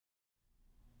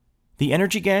The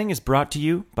Energy Gang is brought to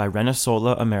you by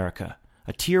ReneSola America,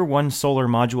 a Tier 1 solar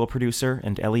module producer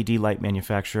and LED light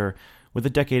manufacturer with a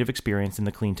decade of experience in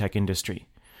the clean tech industry.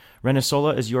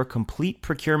 ReneSola is your complete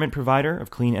procurement provider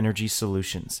of clean energy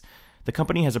solutions. The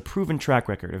company has a proven track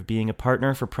record of being a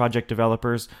partner for project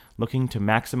developers looking to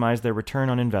maximize their return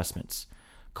on investments.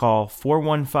 Call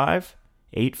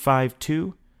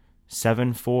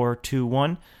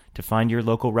 415-852-7421 to find your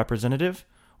local representative,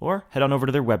 or head on over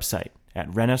to their website at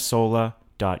renesola.us.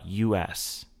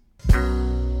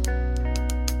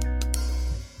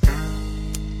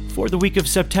 For the week of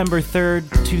September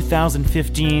 3rd,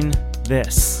 2015,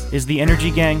 this is the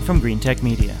Energy Gang from Green Tech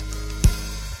Media.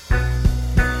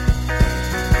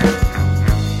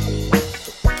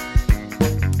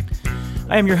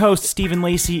 I am your host, Stephen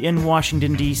Lacey, in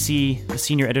Washington, D.C., the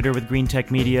senior editor with Green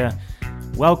Tech Media.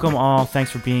 Welcome all.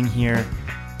 Thanks for being here.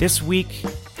 This week,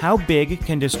 how big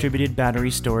can distributed battery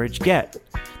storage get?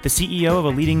 The CEO of a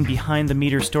leading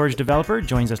behind-the-meter storage developer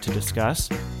joins us to discuss.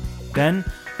 Then,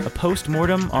 a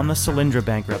post-mortem on the Solyndra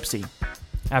bankruptcy.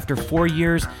 After 4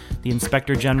 years, the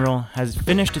Inspector General has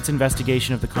finished its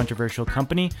investigation of the controversial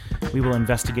company. We will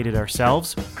investigate it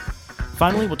ourselves.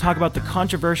 Finally, we'll talk about the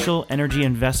controversial energy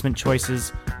investment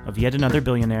choices of yet another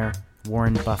billionaire,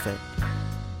 Warren Buffett.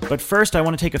 But first, I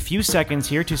want to take a few seconds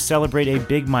here to celebrate a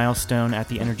big milestone at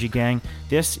the Energy Gang.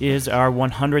 This is our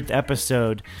 100th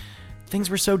episode. Things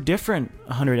were so different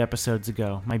 100 episodes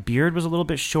ago. My beard was a little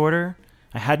bit shorter.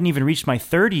 I hadn't even reached my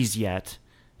 30s yet,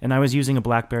 and I was using a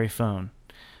BlackBerry phone.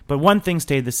 But one thing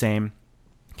stayed the same.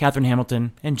 Catherine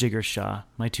Hamilton and Jigar Shah,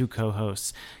 my two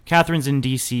co-hosts. Catherine's in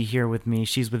D.C. here with me.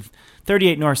 She's with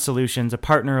 38 North Solutions, a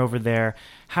partner over there.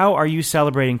 How are you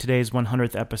celebrating today's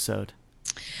 100th episode?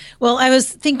 Well, I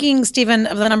was thinking, Stephen,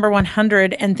 of the number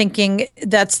 100 and thinking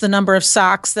that's the number of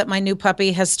socks that my new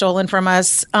puppy has stolen from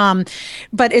us.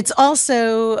 But it's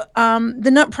also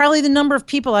probably the number of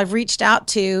people I've reached out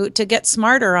to get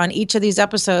smarter on each of these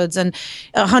episodes. And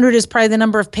 100 is probably the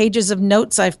number of pages of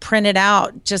notes I've printed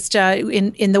out just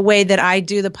in the way that I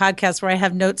do the podcast, where I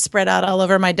have notes spread out all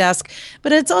over my desk.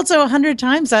 But it's also 100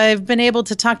 times I've been able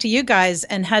to talk to you guys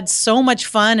and had so much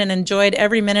fun and enjoyed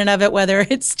every minute of it, whether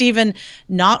it's Stephen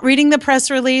not reading the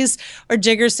press release or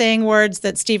Jigar saying words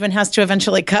that Stephen has to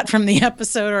eventually cut from the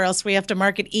episode, or else we have to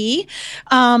mark it E.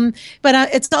 But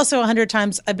it's also 100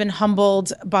 times I've been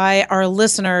humbled by our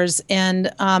listeners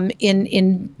and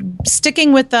in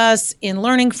sticking with us, in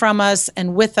learning from us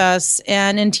and with us,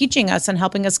 and in teaching us and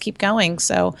helping us keep going.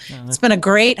 So it's been a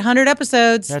great 100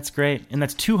 episodes. That's great. And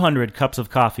that's 200 cups of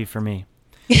coffee for me.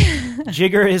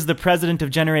 Jigar is the president of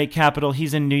Generate Capital.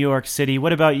 He's in New York City.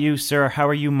 What about you, sir? How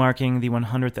are you marking the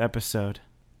 100th episode?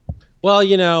 Well,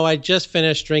 I just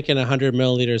finished drinking 100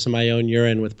 milliliters of my own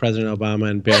urine with President Obama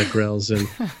and Bear Grylls in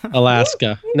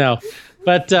Alaska. No,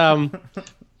 but no,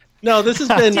 this has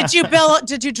been... Did you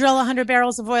drill 100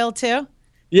 barrels of oil too?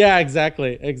 Yeah,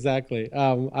 exactly.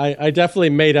 I definitely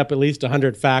made up at least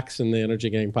 100 facts in the Energy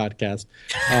Gang podcast.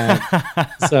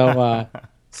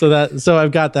 So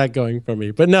I've got that going for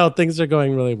me. But no, things are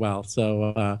going really well.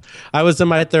 So I was in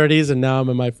my 30s and now I'm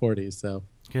in my 40s. So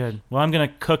good. Well, I'm going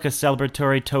to cook a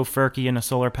celebratory tofurkey in a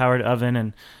solar-powered oven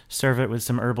and serve it with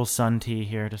some herbal sun tea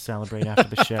here to celebrate after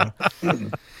the show.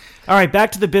 All right,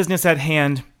 back to the business at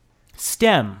hand.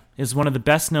 Stem is one of the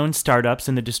best-known startups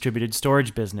in the distributed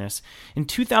storage business. In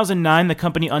 2009, the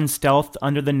company unstealthed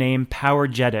under the name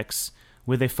Powergetics,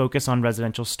 with a focus on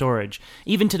residential storage.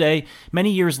 Even today,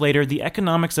 many years later, the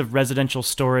economics of residential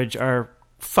storage are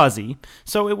fuzzy,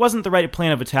 so it wasn't the right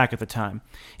plan of attack at the time.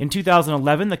 In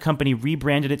 2011, the company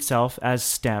rebranded itself as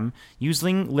Stem,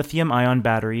 using lithium-ion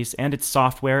batteries and its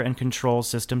software and control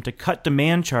system to cut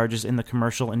demand charges in the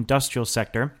commercial industrial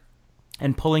sector,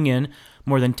 and pulling in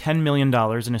more than $10 million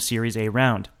in a Series A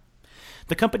round.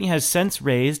 The company has since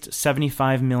raised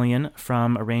 $75 million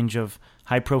from a range of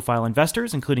high-profile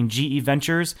investors, including GE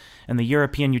Ventures and the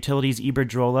European utilities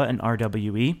Iberdrola and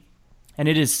RWE, and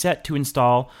it is set to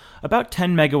install about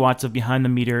 10 megawatts of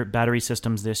behind-the-meter battery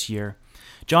systems this year.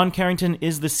 John Carrington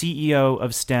is the CEO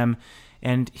of Stem,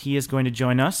 and he is going to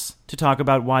join us to talk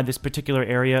about why this particular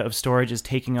area of storage is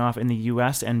taking off in the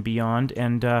U.S. and beyond,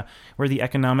 and where the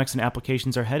economics and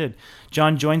applications are headed.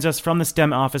 John joins us from the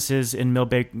Stem offices in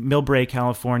Millbrae,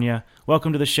 California.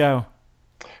 Welcome to the show.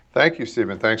 Thank you,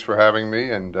 Stephen. Thanks for having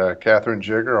me. And Catherine,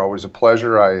 Jigar, always a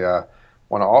pleasure. I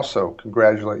want to also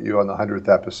congratulate you on the 100th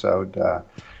episode.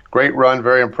 Great run,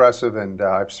 very impressive, and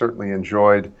I've certainly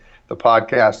enjoyed the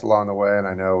podcast along the way, and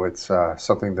I know it's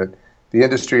something that the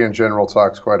industry in general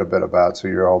talks quite a bit about, so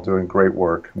you're all doing great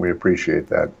work. We appreciate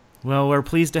that. Well, we're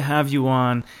pleased to have you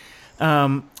on.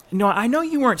 I know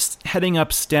you weren't heading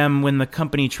up STEM when the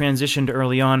company transitioned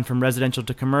early on from residential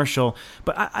to commercial,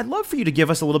 but I'd love for you to give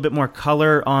us a little bit more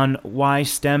color on why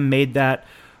STEM made that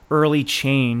early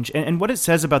change and what it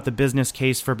says about the business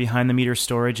case for behind-the-meter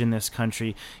storage in this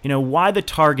country. Why the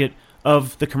target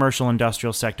of the commercial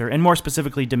industrial sector, and more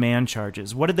specifically demand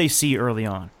charges? What did they see early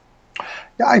on?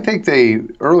 Yeah, I think they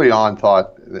early on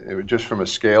thought, just from a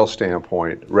scale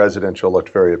standpoint, residential looked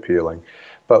very appealing.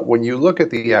 But when you look at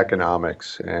the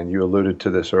economics, and you alluded to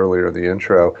this earlier in the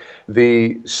intro,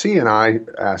 the C&I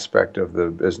aspect of the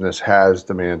business has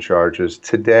demand charges.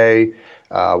 Today,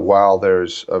 while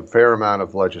there's a fair amount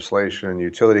of legislation,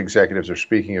 utility executives are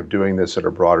speaking of doing this at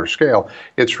a broader scale,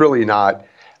 it's really not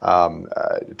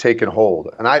taken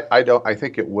hold. And I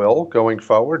think it will going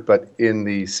forward, but in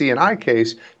the C&I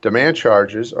case, demand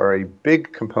charges are a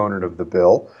big component of the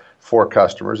bill for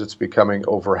customers. It's becoming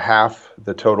over half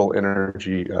the total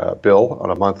energy bill on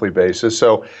a monthly basis.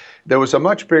 So there was a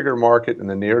much bigger market in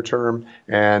the near term,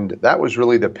 and that was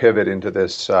really the pivot into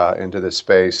this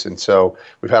space. And so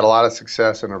we've had a lot of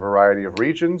success in a variety of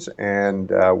regions,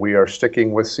 and we are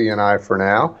sticking with C&I for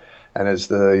now. And as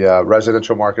the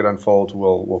residential market unfolds,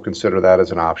 we'll consider that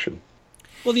as an option.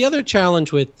 Well, the other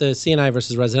challenge with the C&I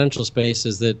versus residential space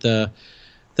is that the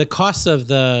cost of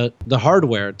the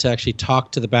hardware to actually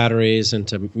talk to the batteries and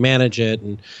to manage it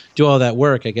and do all that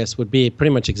work, I guess, would be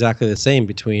pretty much exactly the same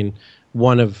between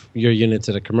one of your units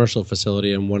at a commercial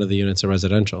facility and one of the units at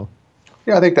residential.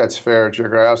 Yeah, I think that's fair,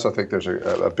 Jigger. I also think there's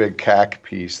a big CAC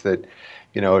piece that,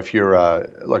 if you're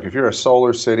a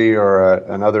Solar City or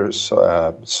another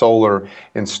solar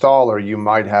installer, you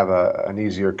might have an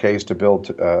easier case to build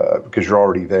because you're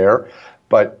already there.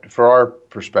 But for our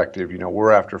perspective,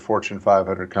 we're after Fortune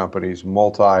 500 companies,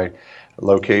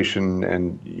 multi-location,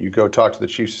 and you go talk to the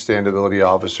chief sustainability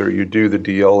officer, you do the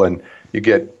deal, and you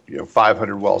get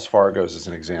 500 Wells Fargos as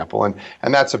an example, and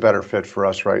that's a better fit for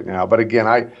us right now. But again,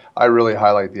 I really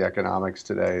highlight the economics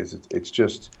today. It's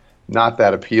just not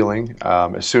that appealing.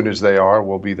 As soon as they are,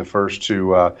 we'll be the first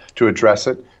to address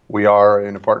it. We are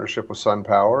in a partnership with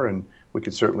SunPower, and we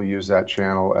could certainly use that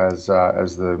channel as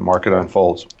the market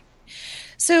unfolds.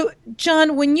 So,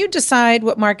 John, when you decide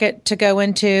what market to go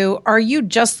into, are you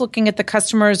just looking at the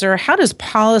customers, or how does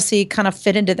policy kind of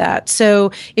fit into that?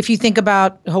 So if you think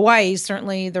about Hawaii,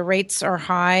 certainly the rates are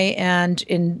high, and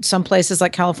in some places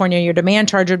like California, your demand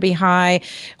charge would be high.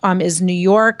 Is New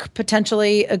York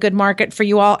potentially a good market for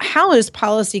you all? How does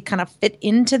policy kind of fit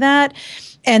into that?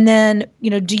 And then,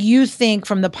 do you think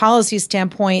from the policy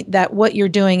standpoint that what you're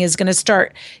doing is going to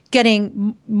start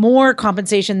getting more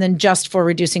compensation than just for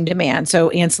reducing demand? So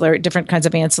different kinds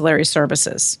of ancillary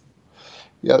services.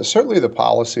 Yeah, certainly the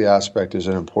policy aspect is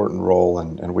an important role,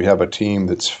 and we have a team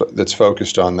that's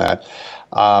focused on that.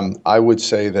 I would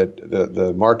say that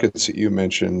the markets that you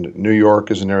mentioned, New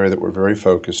York is an area that we're very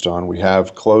focused on. We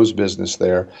have closed business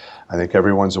there. I think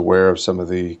everyone's aware of some of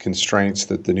the constraints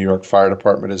that the New York Fire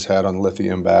Department has had on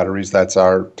lithium batteries. That's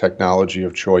our technology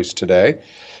of choice today.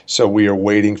 So we are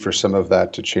waiting for some of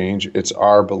that to change. It's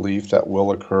our belief that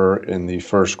will occur in the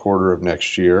first quarter of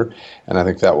next year, and I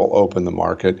think that will open the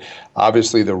market.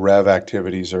 Obviously, the REV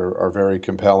activities are very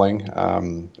compelling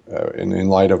in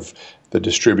light of the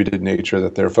distributed nature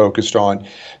that they're focused on.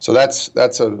 So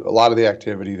that's a lot of the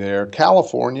activity there.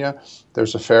 California,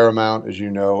 there's a fair amount, as you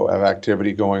know, of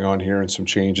activity going on here and some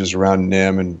changes around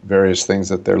NEM and various things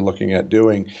that they're looking at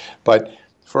doing. But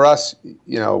for us,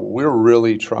 we're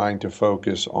really trying to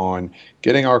focus on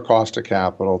getting our cost of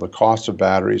capital, the cost of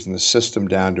batteries, and the system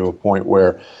down to a point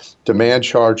where demand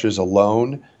charges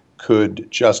alone could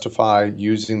justify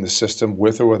using the system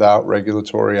with or without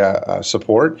regulatory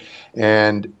support.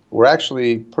 And we're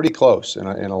actually pretty close in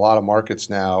a lot of markets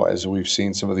now as we've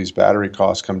seen some of these battery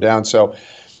costs come down. So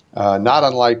not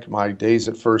unlike my days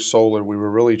at First Solar, we were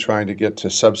really trying to get to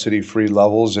subsidy-free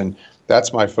levels, and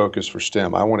that's my focus for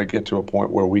STEM. I want to get to a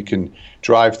point where we can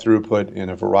drive throughput in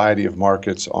a variety of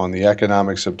markets on the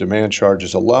economics of demand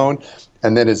charges alone.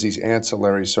 And then as these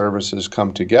ancillary services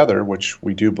come together, which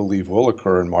we do believe will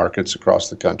occur in markets across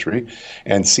the country,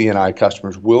 and C&I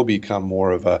customers will become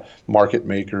more of a market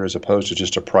maker as opposed to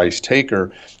just a price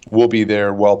taker, we'll be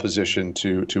there well positioned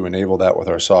to enable that with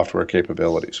our software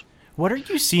capabilities. What are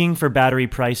you seeing for battery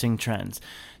pricing trends?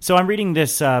 So I'm reading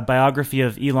this biography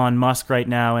of Elon Musk right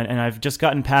now, and I've just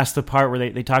gotten past the part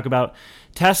where they talk about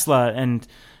Tesla and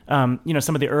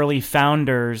some of the early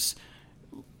founders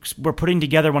were putting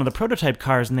together one of the prototype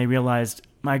cars, and they realized,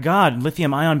 my God,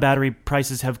 lithium-ion battery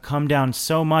prices have come down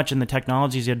so much and the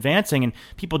technology is advancing, and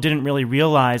people didn't really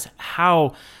realize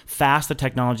how fast the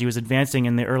technology was advancing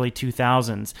in the early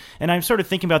 2000s. And I'm sort of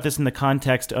thinking about this in the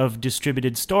context of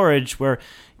distributed storage, where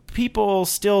people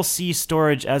still see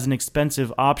storage as an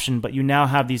expensive option, but you now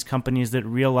have these companies that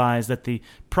realize that the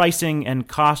pricing and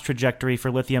cost trajectory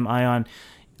for lithium ion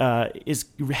is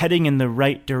heading in the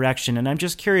right direction. And I'm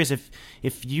just curious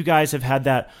if you guys have had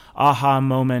that aha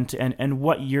moment and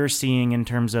what you're seeing in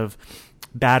terms of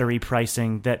battery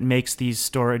pricing that makes these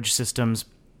storage systems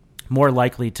more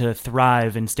likely to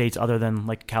thrive in states other than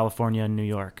like California and New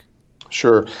York.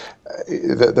 Sure.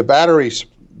 The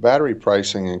battery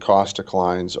pricing and cost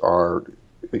declines are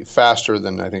faster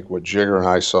than I think what Jigar and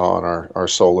I saw in our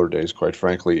solar days, quite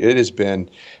frankly. It has been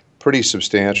pretty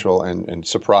substantial and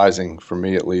surprising for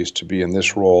me, at least, to be in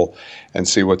this role and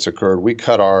see what's occurred. We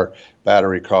cut our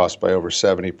battery costs by over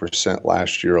 70%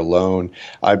 last year alone.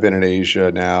 I've been in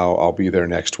Asia now. I'll be there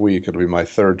next week. It'll be my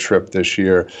third trip this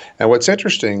year. And what's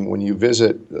interesting, when you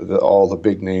visit all the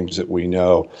big names that we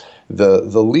know, the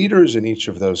leaders in each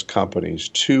of those companies,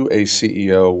 to a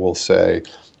CEO, will say,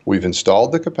 we've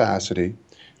installed the capacity.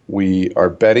 We are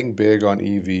betting big on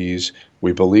EVs.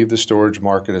 We believe the storage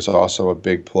market is also a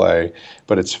big play,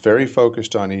 but it's very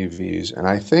focused on EVs. And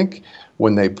I think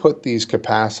when they put these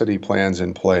capacity plans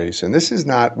in place, and this is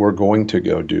not we're going to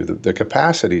go do, the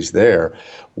capacity's there.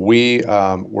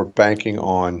 We're banking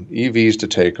on EVs to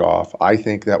take off. I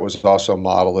think that was also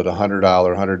modeled at $100,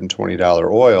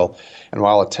 $120 oil. And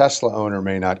while a Tesla owner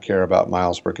may not care about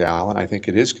miles per gallon, I think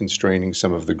it is constraining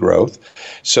some of the growth.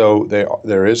 So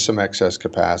there is some excess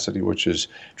capacity, which is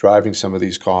driving some of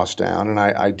these costs down. And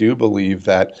I do believe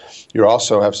that you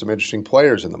also have some interesting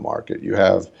players in the market. You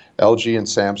have LG and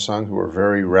Samsung, who are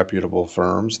very reputable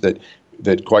firms that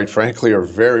quite frankly are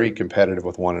very competitive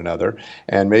with one another.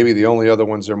 And maybe the only other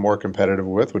ones they're more competitive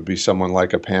with would be someone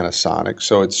like a Panasonic.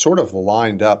 So it's sort of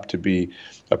lined up to be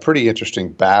a pretty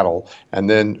interesting battle. And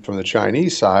then from the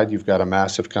Chinese side, you've got a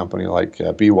massive company like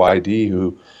BYD,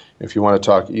 who, if you want to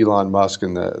talk Elon Musk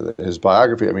and his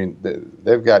biography, I mean,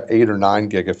 they've got 8 or 9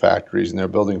 gigafactories and they're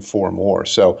building 4 more.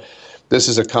 So this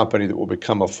is a company that will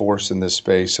become a force in this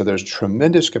space. So there's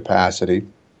tremendous capacity.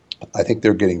 I think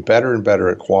they're getting better and better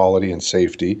at quality and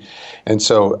safety. And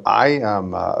so I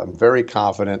am very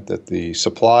confident that the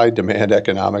supply-demand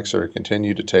economics are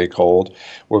continue to take hold.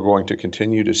 We're going to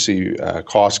continue to see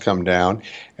costs come down.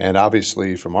 And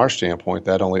obviously, from our standpoint,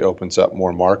 that only opens up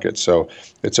more markets. So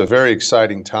it's a very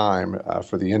exciting time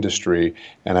for the industry.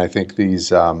 And I think this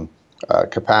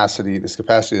capacity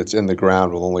that's in the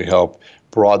ground will only help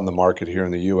broaden the market here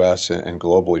in the U.S. and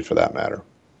globally, for that matter.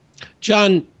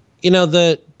 John,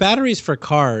 the batteries for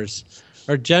cars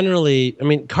are generally,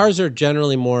 cars are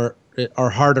generally are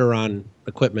harder on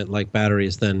equipment like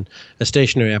batteries than a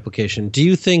stationary application. Do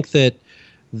you think that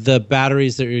the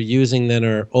batteries that you're using then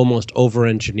are almost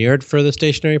over-engineered for the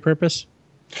stationary purpose?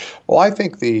 Well, I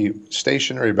think the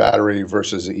stationary battery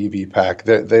versus the EV pack,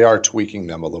 they are tweaking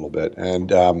them a little bit.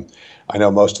 And I know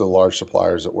most of the large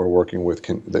suppliers that we're working with,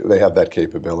 they have that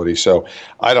capability. So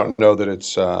I don't know that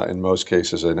it's, in most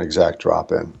cases, an exact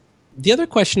drop-in. The other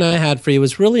question I had for you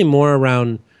was really more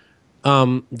around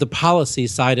the policy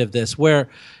side of this, where,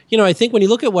 I think when you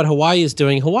look at what Hawaii is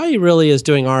doing, Hawaii really is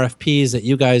doing RFPs that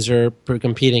you guys are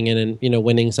competing in and,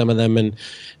 winning some of them.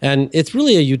 And it's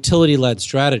really a utility-led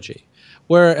strategy.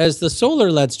 Whereas the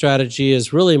solar-led strategy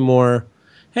is really more,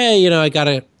 hey, I got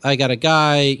a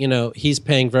guy, he's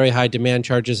paying very high demand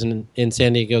charges in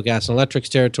San Diego Gas and Electric's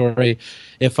territory.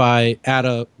 If I add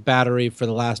a battery for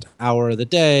the last hour of the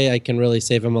day, I can really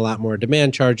save him a lot more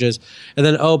demand charges. And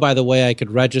then, oh, by the way, I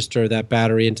could register that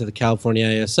battery into the California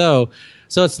ISO.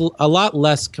 So it's a lot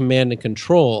less command and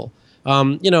control.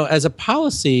 As a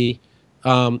policy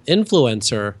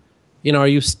influencer, are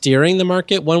you steering the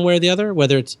market one way or the other,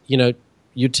 whether it's,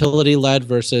 utility-led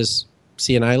versus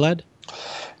C&I-led?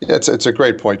 Yeah, it's a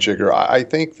great point, Jigar. I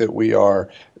think that we are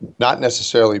not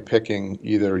necessarily picking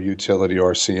either utility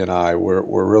or C&I. We're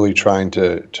really trying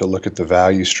to look at the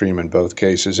value stream in both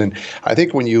cases. And I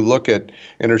think when you look at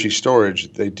energy storage,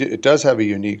 it does have a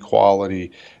unique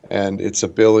quality and its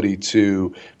ability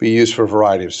to be used for a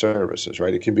variety of services,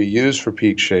 right? It can be used for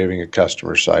peak shaving at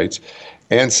customer sites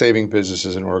and saving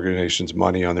businesses and organizations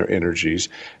money on their energy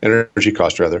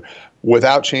cost rather,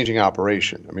 without changing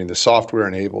operation. I mean, the software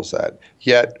enables that.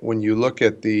 Yet, when you look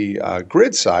at the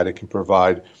grid side, it can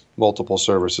provide multiple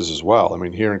services as well. I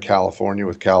mean, here in California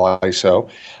with CalISO,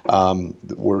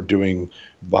 we're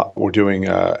doing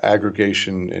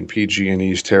aggregation in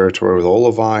PG&E's territory with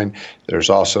Olivine. There's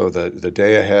also the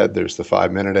day ahead. There's the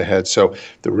 5-minute ahead. So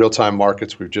the real-time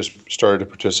markets we've just started to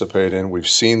participate in. We've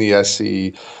seen the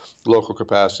SCE, local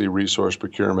capacity resource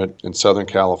procurement in Southern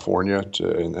California,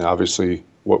 and obviously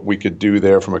what we could do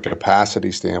there from a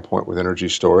capacity standpoint with energy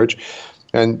storage.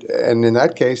 And in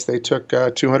that case, they took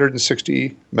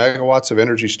 260 megawatts of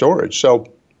energy storage. So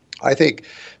I think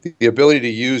the ability to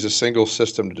use a single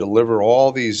system to deliver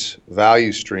all these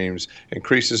value streams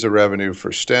increases the revenue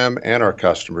for STEM, and our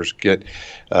customers get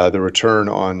the return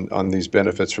on these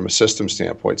benefits from a system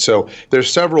standpoint. So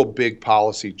there's several big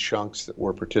policy chunks that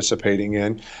we're participating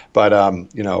in, but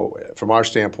from our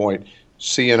standpoint,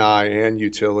 C&I and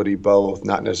utility both,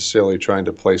 not necessarily trying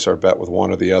to place our bet with one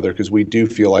or the other, because we do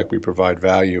feel like we provide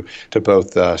value to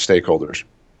both stakeholders.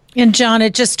 And John,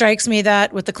 it just strikes me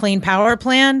that with the Clean Power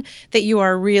Plan, that you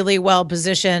are really well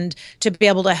positioned to be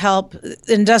able to help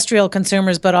industrial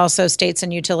consumers, but also states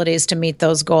and utilities to meet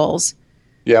those goals.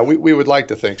 Yeah, we would like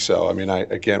to think so. I mean,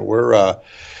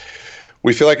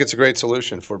 we feel like it's a great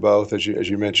solution for both, as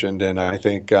you mentioned, and I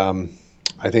think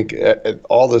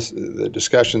all the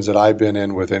discussions that I've been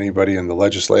in with anybody in the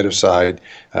legislative side,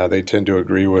 they tend to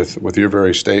agree with your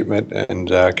very statement. And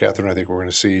Catherine, I think we're going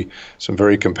to see some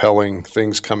very compelling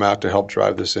things come out to help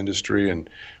drive this industry and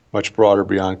much broader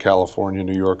beyond California,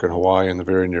 New York, and Hawaii in the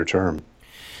very near term.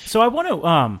 So I want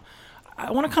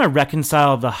to kind of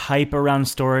reconcile the hype around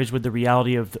storage with the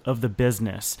reality of the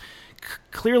business.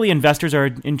 Clearly, investors are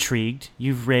intrigued.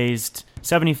 You've raised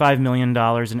 $75 million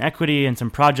in equity and some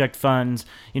project funds.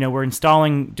 We're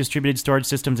installing distributed storage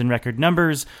systems in record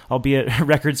numbers, albeit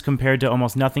records compared to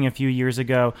almost nothing a few years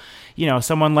ago.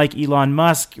 Someone like Elon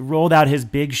Musk rolled out his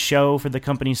big show for the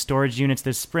company's storage units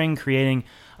this spring, creating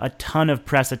a ton of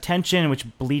press attention, which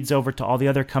bleeds over to all the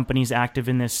other companies active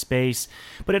in this space.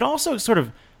 But it also sort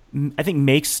of, I think,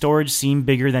 makes storage seem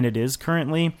bigger than it is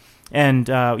currently. And,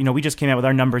 we just came out with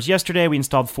our numbers yesterday. We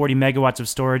installed 40 megawatts of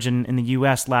storage in the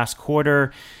U.S. last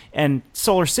quarter. And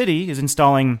SolarCity is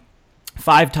installing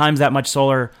 5 times that much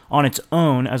solar on its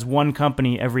own as one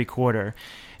company every quarter.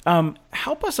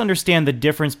 Help us understand the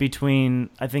difference between,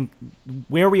 I think,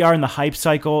 where we are in the hype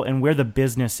cycle and where the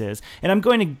business is. And I'm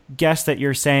going to guess that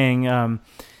you're saying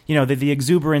that the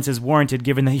exuberance is warranted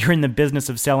given that you're in the business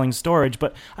of selling storage.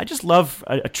 But I just love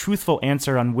a truthful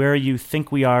answer on where you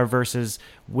think we are versus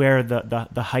where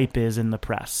the hype is in the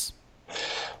press.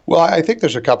 Well, I think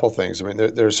there's a couple things. I mean,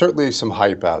 there's certainly some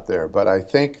hype out there, but I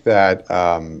think that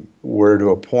we're to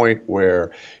a point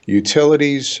where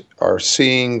utilities are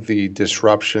seeing the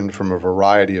disruption from a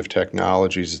variety of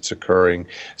technologies that's occurring,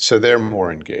 so they're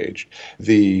more engaged.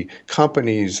 The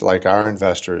companies like our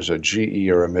investors, a GE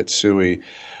or a Mitsui,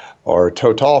 or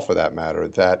Total for that matter,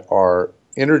 that are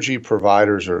energy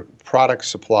providers or product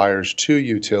suppliers to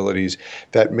utilities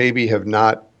that maybe have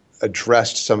not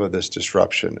addressed some of this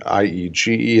disruption, i.e.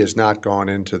 GE has not gone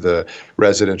into the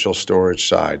residential storage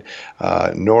side,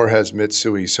 nor has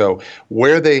Mitsui. So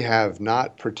where they have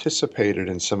not participated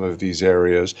in some of these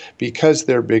areas because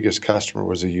their biggest customer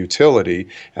was a utility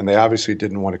and they obviously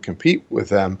didn't want to compete with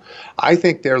them, I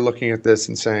think they're looking at this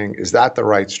and saying, is that the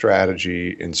right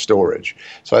strategy in storage?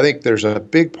 So I think there's a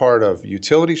big part of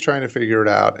utilities trying to figure it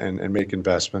out and make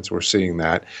investments. We're seeing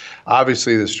that.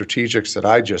 Obviously, the strategics that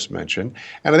I just mentioned.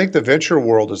 And I think the venture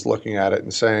world is looking at it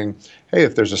and saying, hey,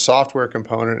 if there's a software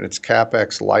component and it's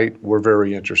CapEx light, we're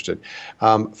very interested.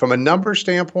 From a number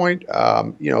standpoint,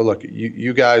 look,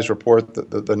 you guys report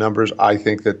the numbers. I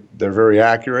think that they're very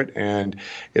accurate, and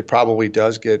it probably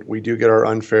we do get our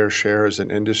unfair share as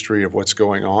an industry of what's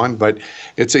going on, but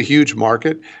it's a huge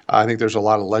market. I think there's a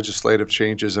lot of legislative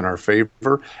changes in our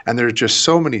favor, and there's just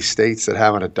so many states that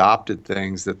haven't adopted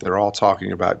things that they're all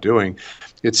talking about doing.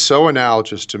 It's so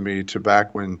analogous to me to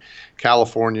back when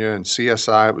California and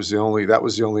CSI was the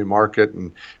only market,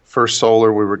 and First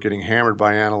Solar, we were getting hammered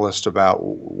by analysts about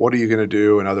what are you going to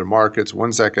do in other markets,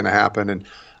 when's that going to happen, and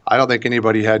I don't think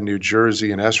anybody had New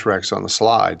Jersey and SREX on the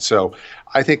slide. So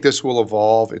I think this will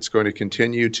evolve. It's going to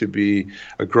continue to be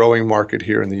a growing market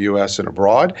here in the U.S. and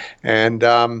abroad, and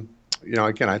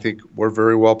again, I think we're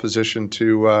very well positioned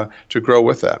to grow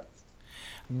with that.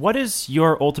 What is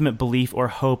your ultimate belief or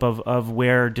hope of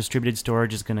where distributed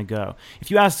storage is going to go?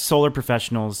 If you ask solar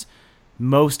professionals,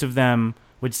 most of them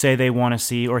would say they want to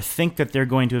see or think that they're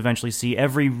going to eventually see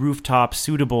every rooftop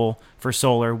suitable for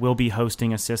solar will be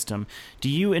hosting a system. Do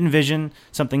you envision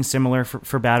something similar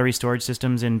for battery storage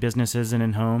systems in businesses and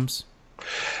in homes?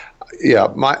 Yeah,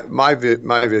 my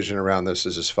vision around this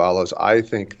is as follows. I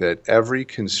think that every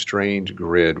constrained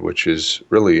grid, which is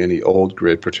really any old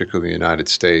grid, particularly in the United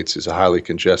States, is a highly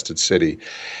congested city,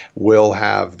 will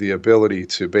have the ability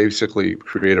to basically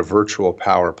create a virtual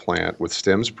power plant with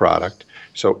STEM's product.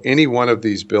 So any one of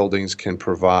these buildings can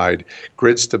provide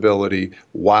grid stability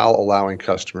while allowing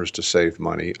customers to save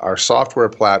money. Our software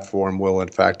platform will, in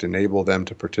fact, enable them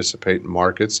to participate in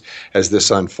markets as this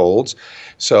unfolds.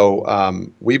 So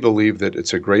we believe believe that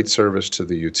it's a great service to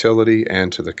the utility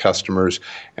and to the customers,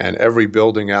 and every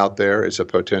building out there is a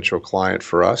potential client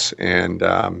for us. And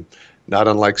not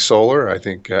unlike solar, I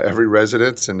think every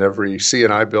residence and every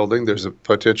C&I building, there's a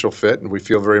potential fit, and we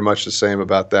feel very much the same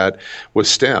about that with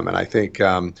STEM. And I think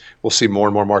we'll see more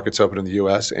and more markets open in the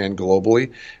U.S. and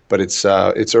globally, but it's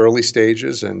early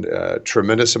stages and a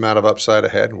tremendous amount of upside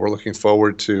ahead, and we're looking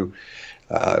forward to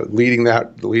leading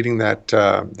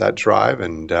that drive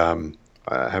and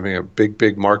having a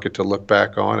big market to look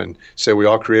back on and say we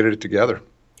all created it together.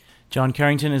 John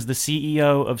Carrington is the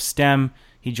CEO of STEM.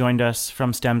 He joined us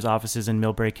from STEM's offices in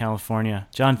Millbrae, California.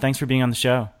 John, thanks for being on the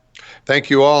show. Thank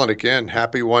you all, and again,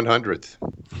 happy 100th.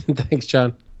 Thanks,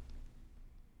 John.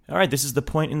 All right, this is the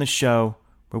point in the show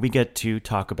where we get to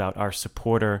talk about our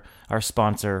supporter, our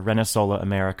sponsor, ReneSola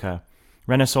America.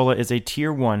 ReneSola is a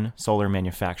Tier 1 solar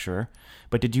manufacturer,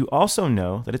 but did you also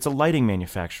know that it's a lighting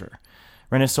manufacturer?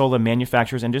 ReneSola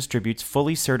manufactures and distributes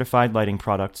fully certified lighting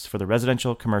products for the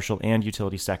residential, commercial, and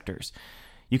utility sectors.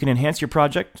 You can enhance your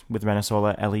project with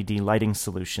ReneSola LED lighting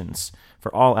solutions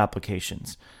for all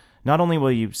applications. Not only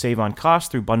will you save on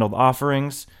cost through bundled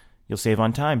offerings, you'll save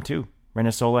on time too.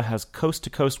 ReneSola has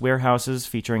coast-to-coast warehouses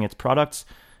featuring its products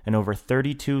and over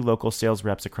 32 local sales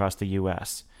reps across the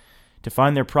U.S. To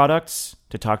find their products,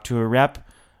 to talk to a rep,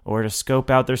 or to scope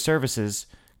out their services,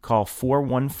 call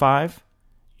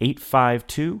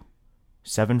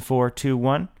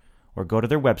 415-852-7421 or go to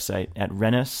their website at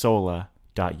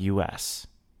renesola.us.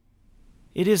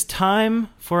 It is time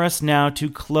for us now to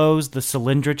close the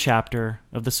Solyndra chapter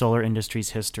of the solar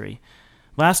industry's history.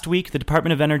 Last week, the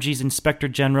Department of Energy's Inspector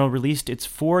General released its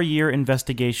 4-year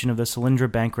investigation of the Solyndra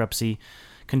bankruptcy,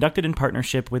 conducted in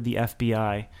partnership with the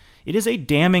FBI. It is a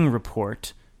damning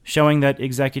report showing that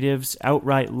executives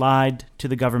outright lied to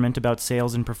the government about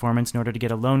sales and performance in order to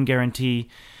get a loan guarantee.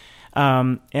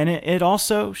 And it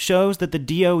also shows that the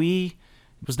DOE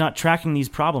was not tracking these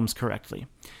problems correctly.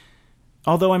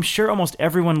 Although I'm sure almost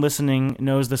everyone listening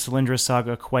knows the Solyndra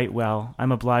saga quite well,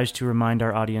 I'm obliged to remind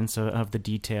our audience of the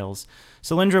details.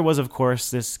 Solyndra was, of course,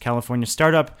 this California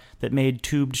startup that made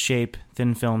tubed-shape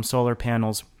thin-film solar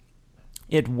panels.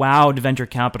 It wowed venture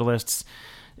capitalists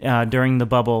during the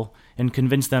bubble and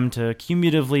convinced them to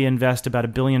cumulatively invest about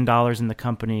 $1 billion in the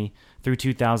company through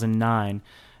 2009.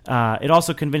 It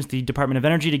also convinced the Department of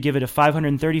Energy to give it a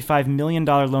 $535 million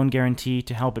loan guarantee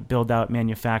to help it build out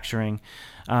manufacturing.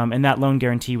 And that loan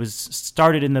guarantee was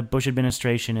started in the Bush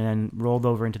administration and then rolled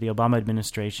over into the Obama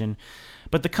administration.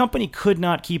 But the company could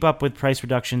not keep up with price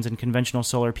reductions in conventional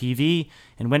solar PV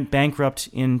and went bankrupt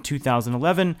in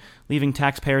 2011, leaving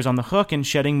taxpayers on the hook and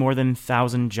shedding more than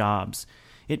 1,000 jobs.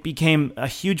 It became a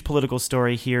huge political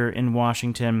story here in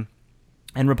Washington,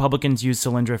 and Republicans used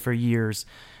Solyndra for years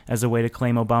as a way to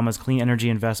claim Obama's clean energy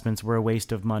investments were a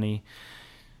waste of money.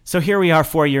 So here we are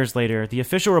 4 years later. The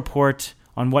official report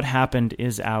on what happened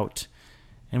is out,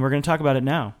 and we're going to talk about it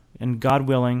now. And God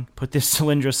willing, put this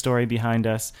Solyndra story behind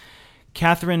us.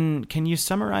 Catherine, can you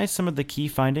summarize some of the key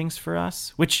findings for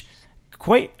us? Which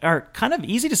are kind of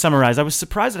easy to summarize. I was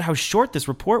surprised at how short this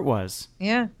report was.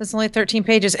 Yeah, it's only 13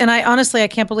 pages. And I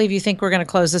can't believe you think we're going to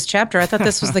close this chapter. I thought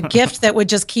this was the gift that would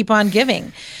just keep on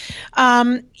giving.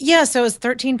 So it's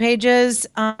 13 pages.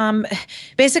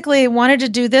 Basically wanted to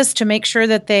do this to make sure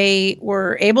that they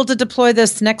were able to deploy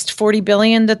this next $40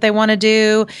 billion that they want to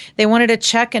do. They wanted to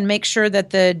check and make sure that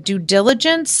the due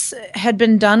diligence had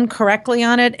been done correctly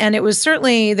on it. And it was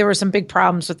certainly, there were some big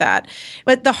problems with that.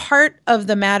 But the heart of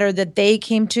the matter that they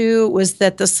came to was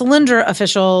that the Solyndra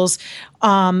officials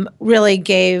really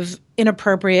gave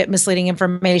inappropriate, misleading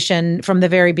information from the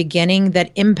very beginning that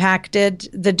impacted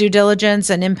the due diligence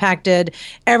and impacted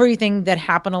everything that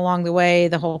happened along the way,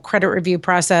 the whole credit review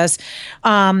process.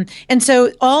 And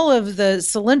so all of the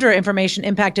Solyndra information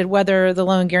impacted whether the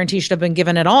loan guarantee should have been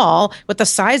given at all, what the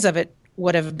size of it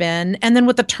would have been, and then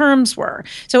what the terms were.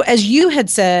 So as you had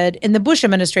said in the Bush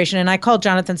administration, and I called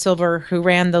Jonathan Silver, who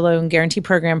ran the loan guarantee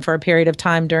program for a period of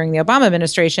time during the Obama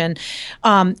administration,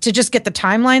 to just get the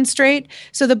timeline straight.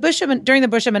 So during the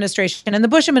Bush administration, and the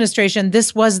Bush administration,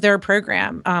 this was their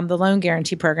program, the loan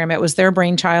guarantee program. It was their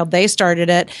brainchild. They started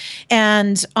it,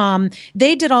 and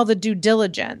they did all the due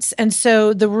diligence. And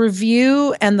so the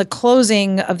review and the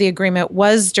closing of the agreement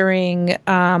was during,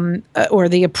 or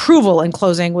the approval and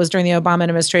closing was during the Obama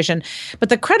administration. But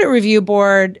the credit review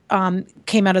board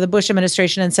came out of the Bush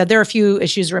administration and said, there are a few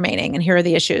issues remaining, and here are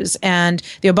the issues. And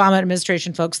the Obama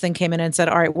administration folks then came in and said,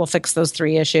 all right, we'll fix those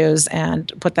 3 issues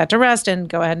and put that to rest and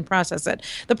go ahead and process it.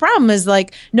 The problem is,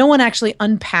 no one actually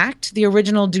unpacked the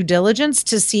original due diligence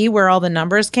to see where all the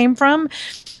numbers came from.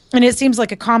 And it seems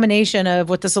like a combination of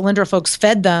what the Solyndra folks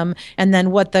fed them and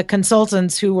then what the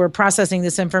consultants who were processing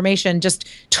this information just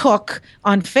took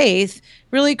on faith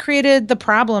really created the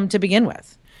problem to begin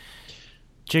with.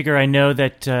 Jigar, I know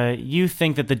that you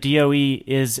think that the DOE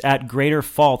is at greater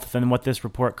fault than what this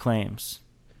report claims.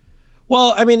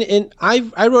 Well, I mean,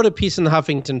 I wrote a piece in the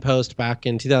Huffington Post back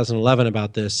in 2011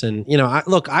 about this. And,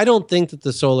 I don't think that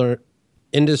the solar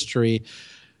industry,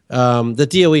 the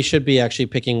DOE should be actually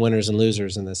picking winners and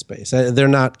losers in this space. They're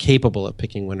not capable of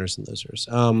picking winners and losers.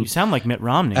 You sound like Mitt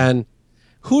Romney. And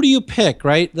who do you pick,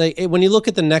 right? Like, when you look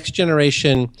at the next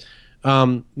generation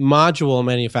module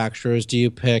manufacturers, do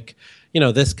you pick,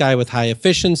 this guy with high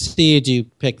efficiency? Do you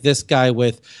pick this guy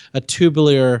with a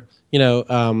tubular,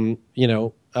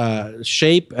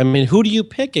 shape? I mean, who do you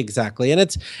pick exactly? And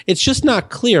it's just not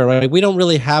clear, right? We don't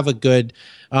really have a good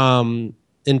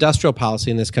industrial policy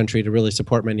in this country to really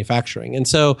support manufacturing. And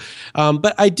so,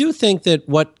 but I do think that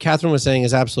what Catherine was saying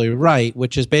is absolutely right,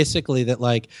 which is basically that,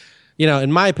 like,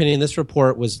 in my opinion, this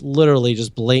report was literally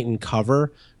just blatant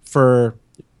cover for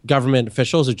government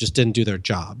officials who just didn't do their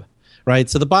job. Right.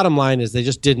 So the bottom line is they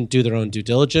just didn't do their own due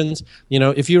diligence.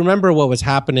 If you remember what was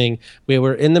happening, we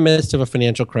were in the midst of a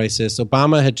financial crisis.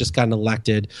 Obama had just gotten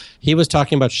elected. He was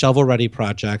talking about shovel-ready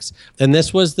projects. And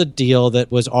this was the deal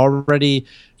that was already,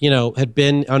 had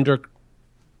been under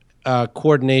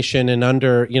coordination and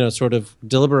under, sort of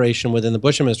deliberation within the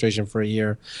Bush administration for a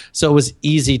year. So it was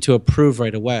easy to approve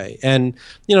right away. And,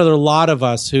 there are a lot of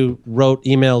us who wrote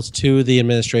emails to the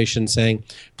administration saying,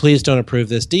 please don't approve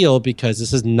this deal because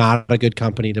this is not a good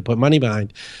company to put money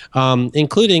behind,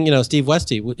 including, Steve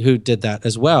Westy, who did that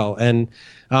as well. And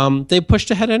they pushed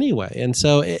ahead anyway. And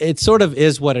so it sort of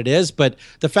is what it is. But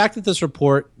the fact that this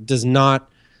report does not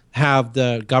have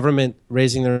the government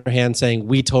raising their hand saying,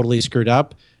 we totally screwed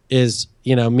up,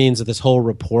 means that this whole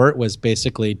report was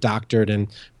basically doctored and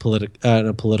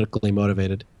politically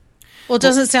motivated. Well, it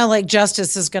doesn't sound like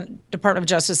Department of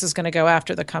Justice is going to go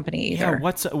after the company either.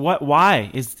 Yeah,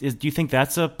 why do you think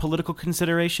that's a political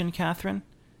consideration, Catherine?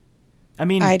 I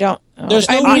mean, I don't. There's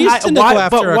no reason to go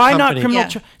after but why a not company? criminal?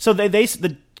 Yeah. So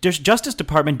the Justice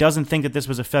Department doesn't think that this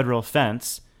was a federal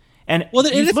offense. And look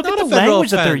at the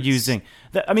language that they're using.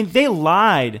 They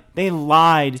lied. They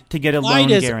lied to get a loan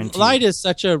guarantee. Lied is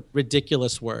such a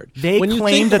ridiculous word. They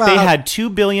claimed that they had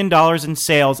 $2 billion in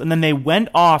sales, and then they went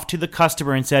off to the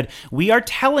customer and said, we are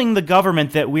telling the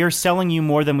government that we are selling you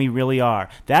more than we really are.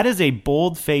 That is a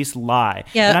bold-faced lie.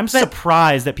 Yeah, and I'm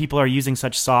surprised that people are using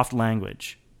such soft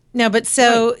language. No, but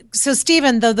so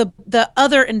Stephen, though the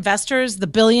other investors, the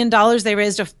 $1 billion they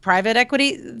raised of private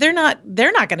equity, they're not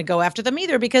going to go after them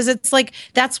either, because it's like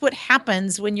that's what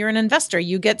happens when you're an investor.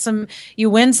 You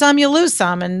win some, you lose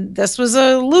some, and this was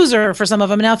a loser for some of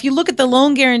them. Now, if you look at the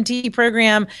loan guarantee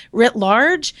program writ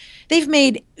large, they've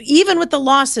made, even with the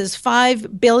losses,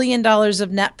 $5 billion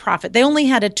of net profit. They only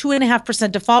had a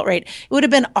 2.5% default rate. It would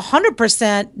have been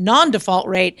 100% non-default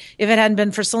rate if it hadn't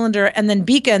been for Solyndra and then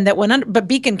Beacon that went under, but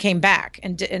Beacon came back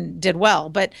and did well.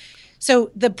 But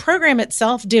so the program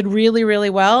itself did really,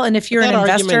 really well. And if you're an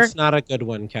investor, argument's not a good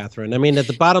one, Catherine. I mean,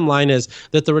 the bottom line is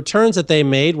that the returns that they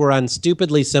made were on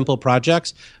stupidly simple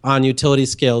projects, on utility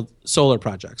scale solar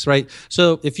projects, right?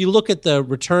 So if you look at the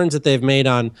returns that they've made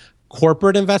on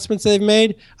corporate investments they've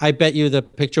made, I bet you the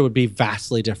picture would be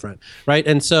vastly different, right?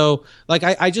 And so, like,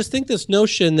 I just think this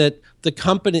notion that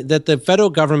the federal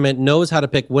government knows how to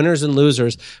pick winners and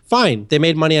losers. Fine, they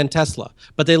made money on Tesla,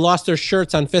 but they lost their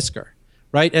shirts on Fisker,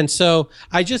 right? And so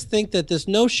I just think that this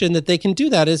notion that they can do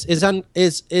that is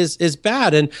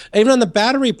bad. And even on the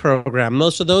battery program,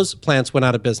 most of those plants went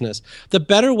out of business. The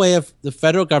better way of the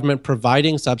federal government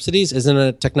providing subsidies is in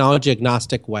a technology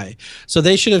agnostic way. So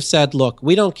they should have said, look,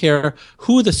 we don't care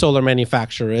who the solar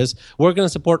manufacturer is. We're going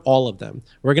to support all of them.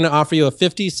 We're going to offer you a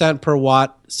 50 cent per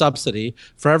watt subsidy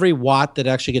for every watt that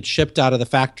actually gets shipped out of the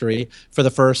factory for the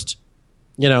first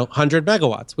 100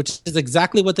 megawatts, which is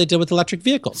exactly what they did with electric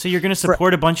vehicles. So you're going to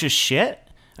support a bunch of shit?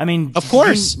 I mean, of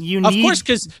course,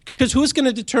 because who's going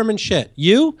to determine shit?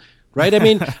 You, right? I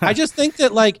mean, I just think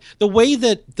that, like, the way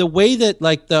that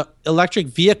like the electric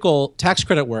vehicle tax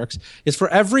credit works is for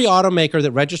every automaker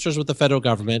that registers with the federal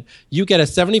government, you get a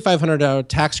 $7,500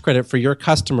 tax credit for your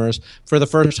customers for the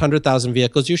first 100,000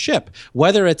 vehicles you ship,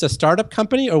 whether it's a startup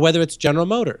company or whether it's General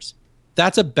Motors.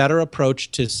 That's a better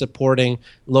approach to supporting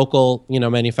local,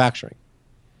 manufacturing.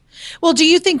 Well, do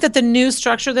you think that the new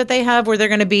structure that they have, where they're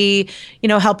going to be,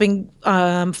 helping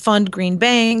fund green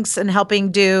banks and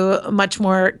helping do much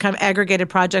more kind of aggregated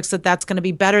projects, that's going to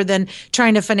be better than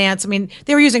trying to finance? I mean,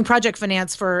 they were using project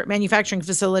finance for manufacturing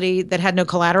facility that had no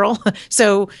collateral.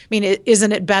 So, I mean,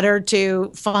 isn't it better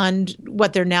to fund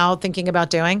what they're now thinking about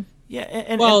doing?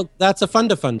 Yeah, that's a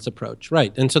fund-to-funds approach,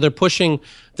 right? And so they're pushing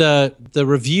the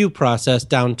review process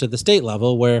down to the state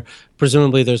level, where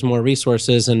presumably there's more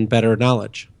resources and better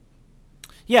knowledge.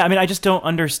 Yeah, I mean, I just don't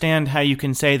understand how you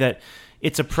can say that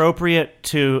it's appropriate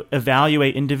to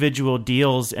evaluate individual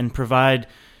deals and provide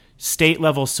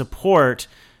state-level support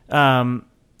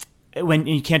when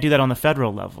you can't do that on the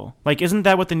federal level. Like, isn't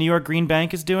that what the New York Green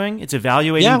Bank is doing? It's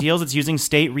evaluating deals. It's using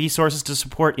state resources to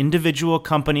support individual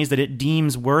companies that it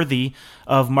deems worthy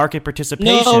of market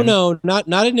participation. No, not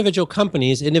individual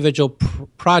companies, individual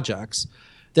projects.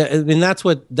 That's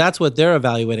what they're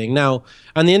evaluating. Now,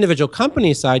 on the individual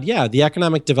company side, the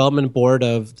Economic Development Board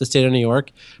of the state of New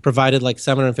York provided like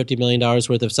 $750 million worth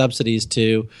of subsidies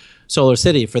to Solar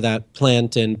City for that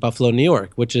plant in Buffalo, New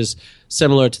York, which is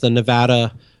similar to the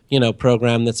Nevada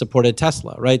program that supported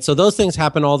Tesla, right? So those things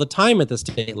happen all the time at the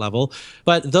state level,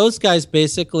 but those guys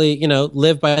basically,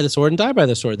 live by the sword and die by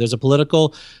the sword. There's a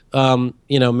political,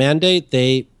 mandate.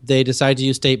 They decide to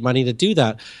use state money to do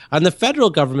that. On the federal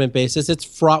government basis, it's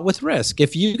fraught with risk.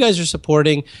 If you guys are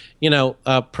supporting,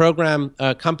 a program,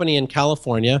 a company in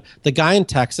California, the guy in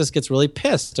Texas gets really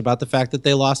pissed about the fact that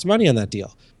they lost money on that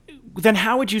deal. Then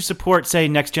how would you support, say,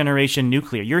 next generation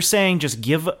nuclear? You're saying just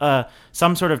give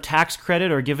some sort of tax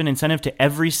credit or give an incentive to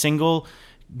every single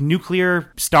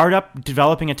nuclear startup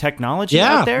developing a technology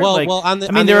out there?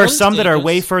 There are some that are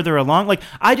way further along. Like,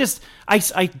 I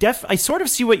sort of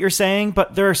see what you're saying,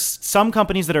 but there are some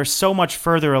companies that are so much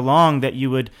further along that you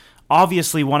would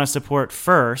obviously want to support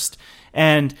first.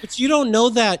 But you don't know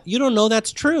that. You don't know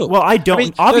that's true. Well, I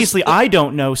don't. I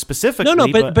don't know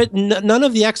specifically. But none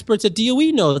of the experts at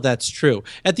DOE know that's true.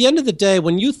 At the end of the day,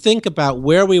 when you think about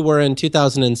where we were in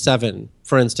 2007,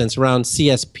 for instance, around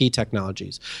CSP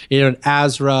technologies,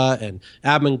 Azra and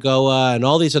Abengoa and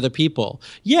all these other people.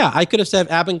 Yeah, I could have said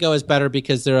Abengoa is better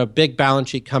because they're a big balance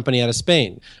sheet company out of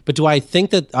Spain. But do I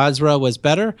think that Azra was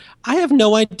better? I have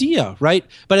no idea, right?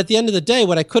 But at the end of the day,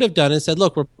 what I could have done is said,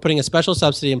 look, we're putting a special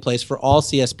subsidy in place for all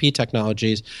CSP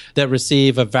technologies that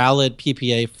receive a valid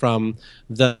PPA from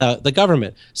the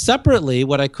government. Separately,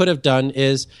 what I could have done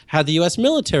is had the U.S.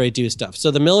 military do stuff.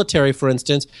 So the military, for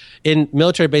instance, in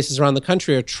military bases around the country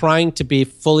are trying to be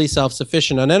fully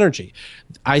self-sufficient on energy.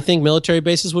 I think military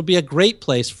bases would be a great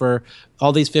place for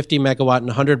all these 50 megawatt and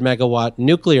 100 megawatt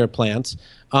nuclear plants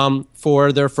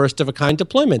for their first of a kind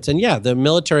deployments. And the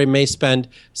military may spend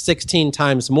 16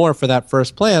 times more for that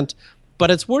first plant, but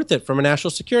it's worth it from a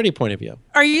national security point of view.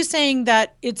 Are you saying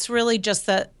that it's really just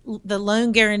that the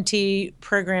loan guarantee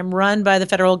program run by the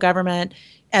federal government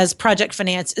as project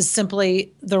finance is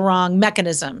simply the wrong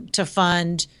mechanism to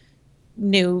fund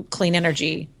new clean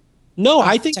energy? No,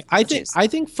 I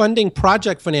think funding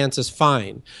project finance is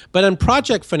fine. But in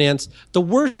project finance, the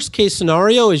worst case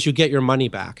scenario is you get your money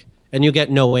back and you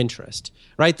get no interest,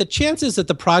 right? The chances that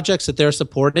the projects that they're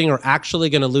supporting are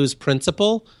actually going to lose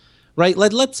principal, right?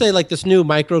 Let's say like this new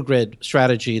microgrid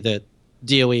strategy that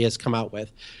DOE has come out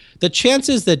with. The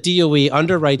chances that DOE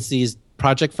underwrites these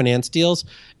project finance deals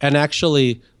and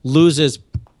actually loses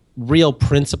real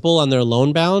principal on their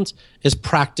loan balance is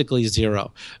practically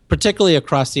zero, particularly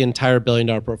across the entire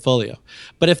billion-dollar portfolio.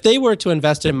 But if they were to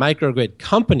invest in microgrid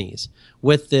companies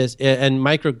with this and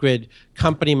microgrid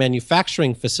company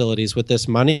manufacturing facilities with this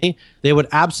money, they would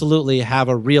absolutely have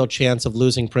a real chance of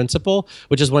losing principal,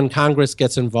 which is when Congress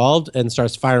gets involved and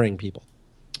starts firing people.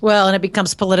 Well, and it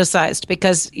becomes politicized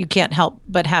because you can't help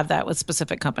but have that with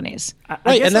specific companies.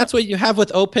 Right, and that's what you have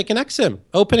with OPIC and Exim.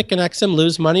 OPIC and Exim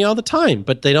lose money all the time,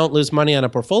 but they don't lose money on a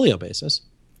portfolio basis.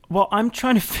 Well, I'm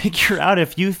trying to figure out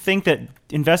if you think that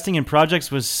investing in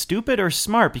projects was stupid or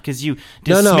smart, because you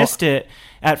dismissed it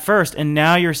at first, and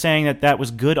now you're saying that that was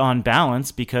good on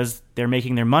balance because they're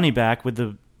making their money back with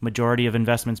the majority of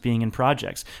investments being in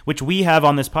projects, which we have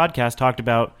on this podcast talked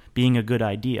about being a good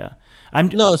idea.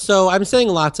 So I'm saying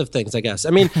lots of things, I guess.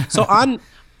 I mean, so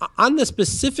on the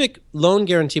specific loan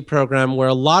guarantee program where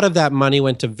a lot of that money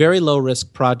went to very low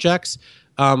risk projects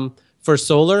for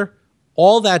solar,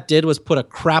 all that did was put a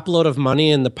crap load of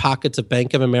money in the pockets of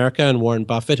Bank of America and Warren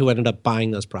Buffett, who ended up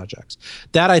buying those projects.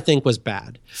 That, I think, was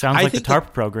bad. Sounds like the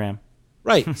TARP program.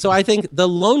 Right. So I think the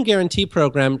loan guarantee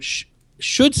program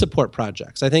should support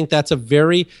projects. I think that's a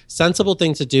very sensible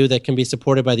thing to do that can be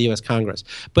supported by the U.S. Congress.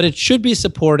 But it should be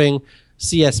supporting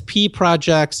CSP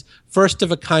projects,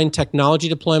 first-of-a-kind technology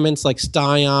deployments like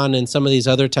Stion and some of these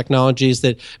other technologies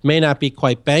that may not be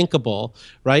quite bankable,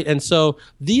 right? And so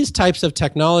these types of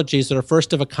technologies that are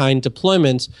first-of-a-kind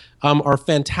deployments are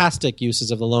fantastic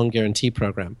uses of the loan guarantee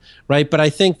program, right? But I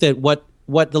think that what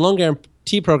the loan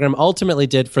guarantee program ultimately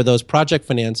did for those project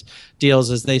finance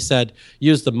deals is they said,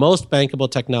 use the most bankable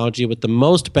technology with the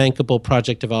most bankable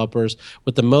project developers,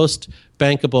 with the most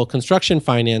bankable construction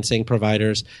financing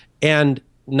providers, and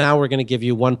now we're going to give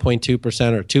you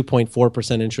 1.2% or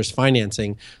 2.4% interest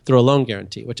financing through a loan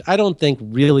guarantee, which I don't think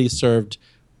really served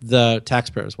the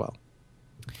taxpayers well.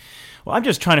 Well, I'm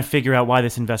just trying to figure out why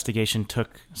this investigation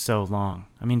took so long.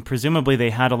 I mean, presumably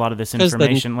they had a lot of this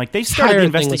information. Like, they started the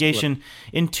investigation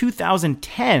in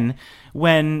 2010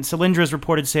 when Solindra's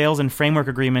reported sales and framework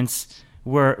agreements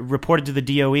were reported to the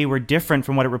DOE were different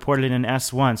from what it reported in an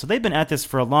S1. So they've been at this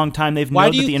for a long time. They've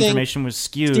known that the information was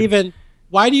skewed. Stephen,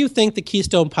 why do you think the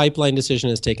Keystone Pipeline decision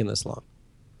has taken this long?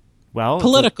 Well,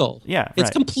 political. It's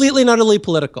completely and utterly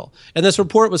political. And this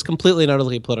report was completely and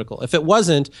utterly political. If it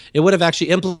wasn't, it would have actually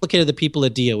implicated the people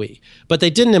at DOE. But they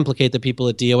didn't implicate the people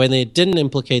at DOE, and they didn't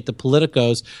implicate the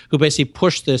politicos who basically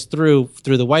pushed this through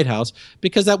the White House,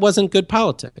 because that wasn't good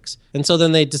politics. And so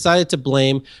then they decided to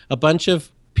blame a bunch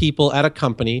of people at a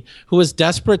company who is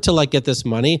desperate to get this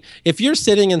money. If you're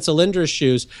sitting in Solindra's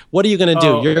shoes, what are you going to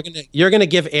do? You're going to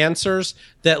give answers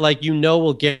that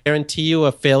will guarantee you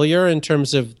a failure in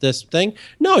terms of this thing?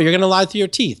 No, you're going to lie through your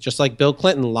teeth, just like Bill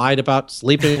Clinton lied about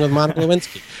sleeping with Monica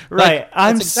Lewinsky. Right.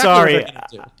 I'm sorry.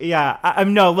 Yeah.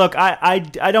 Look,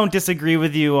 I don't disagree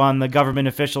with you on the government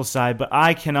official side, but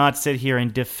I cannot sit here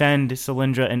and defend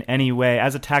Solyndra in any way.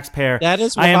 As a taxpayer, that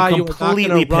is why I am you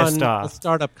completely pissed run off. A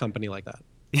startup company like that.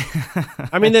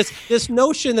 I mean, this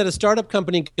notion that a startup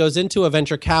company goes into a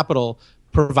venture capital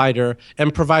provider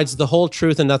and provides the whole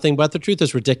truth and nothing but the truth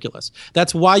is ridiculous.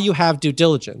 That's why you have due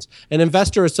diligence. An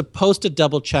investor is supposed to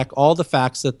double check all the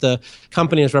facts that the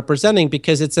company is representing,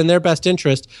 because it's in their best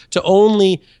interest to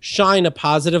only shine a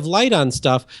positive light on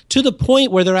stuff to the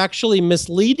point where they're actually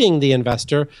misleading the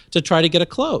investor to try to get a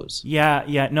close.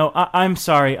 Yeah. No, I'm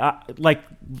sorry.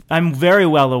 I'm very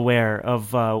well aware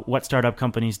of what startup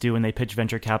companies do when they pitch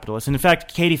venture capitalists. And in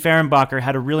fact, Katie Fehrenbacher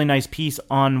had a really nice piece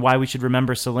on why we should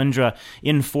remember Solyndra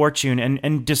in Fortune,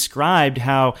 and described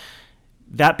how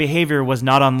that behavior was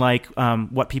not unlike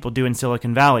what people do in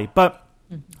Silicon Valley. But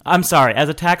I'm sorry, as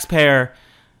a taxpayer,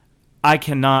 I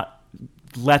cannot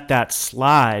let that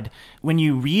slide. When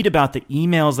you read about the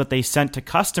emails that they sent to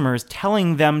customers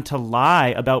telling them to lie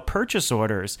about purchase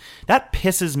orders, that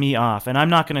pisses me off. And I'm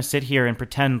not going to sit here and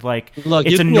pretend like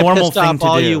it's a normal thing to do. You can get pissed off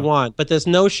all you want, but this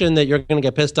notion that you're going to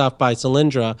get pissed off by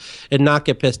Solyndra and not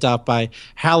get pissed off by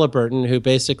Halliburton, who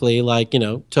basically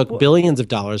took billions of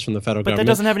dollars from the federal government. But that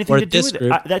doesn't have anything to do with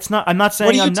it. I'm not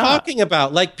saying I'm not. What are you talking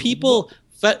about?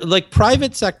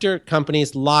 Private sector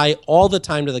companies lie all the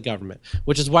time to the government,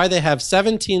 which is why they have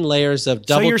 17 layers of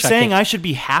double checking. So you're saying I should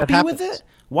be happy with it?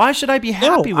 Why should I be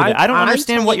happy with it? I don't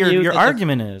understand what your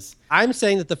argument is. I'm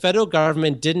saying that the federal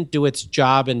government didn't do its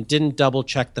job and didn't double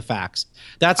check the facts.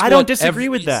 I don't disagree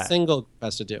with that. Single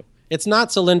has to do. It's not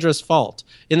Solindra's fault.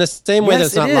 In the same way that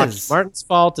it's not Lockheed Martin's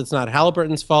fault, it's not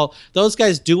Halliburton's fault. Those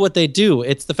guys do what they do.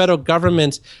 It's the federal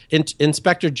government's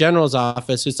inspector general's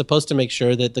office who's supposed to make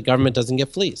sure that the government doesn't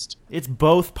get fleeced. It's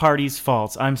both parties'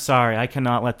 faults. I'm sorry. I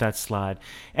cannot let that slide.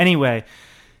 Anyway,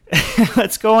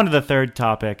 let's go on to the third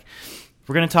topic.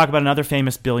 We're going to talk about another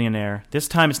famous billionaire. This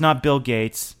time it's not Bill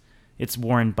Gates. It's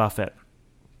Warren Buffett.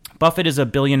 Buffett is a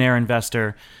billionaire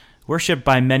investor worshipped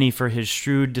by many for his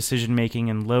shrewd decision-making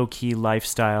and low-key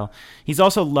lifestyle. He's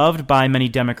also loved by many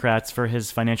Democrats for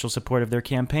his financial support of their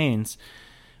campaigns.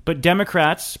 But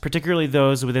Democrats, particularly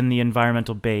those within the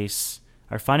environmental base,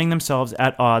 are finding themselves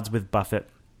at odds with Buffett,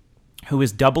 who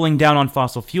is doubling down on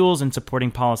fossil fuels and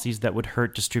supporting policies that would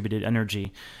hurt distributed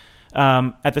energy.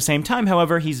 At the same time,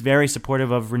 however, he's very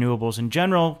supportive of renewables in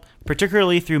general,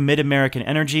 particularly through Mid-American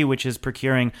Energy, which is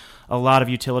procuring a lot of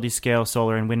utility-scale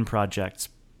solar and wind projects.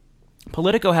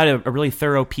 Politico had a really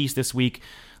thorough piece this week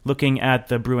looking at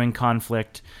the brewing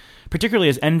conflict, particularly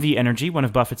as NV Energy, one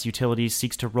of Buffett's utilities,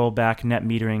 seeks to roll back net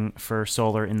metering for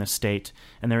solar in the state.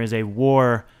 And there is a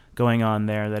war going on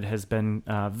there that has been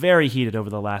very heated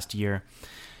over the last year.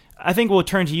 I think we'll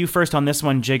turn to you first on this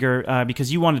one, Jigger,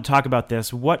 because you wanted to talk about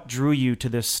this. What drew you to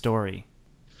this story?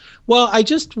 Well, I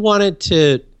just wanted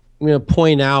to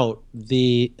point out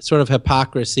the sort of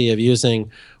hypocrisy of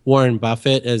using Warren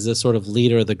Buffett as a sort of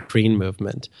leader of the green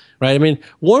movement, right? I mean,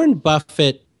 Warren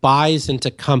Buffett buys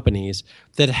into companies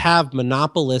that have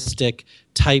monopolistic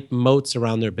type moats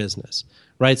around their business,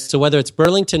 right? So whether it's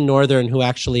Burlington Northern, who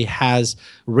actually has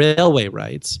railway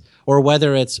rights, or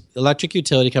whether it's electric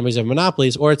utility companies have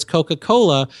monopolies, or it's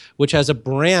Coca-Cola, which has a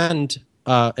brand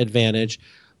advantage,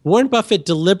 Warren Buffett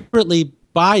deliberately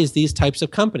buys these types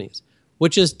of companies,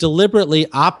 which is deliberately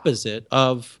opposite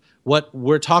of what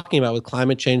we're talking about with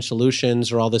climate change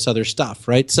solutions or all this other stuff,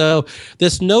 right? So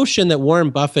this notion that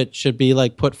Warren Buffett should be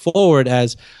like put forward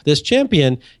as this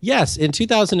champion, yes, in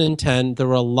 2010, there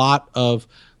were a lot of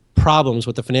problems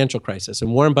with the financial crisis,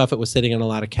 and Warren Buffett was sitting on a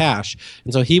lot of cash.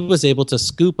 And so he was able to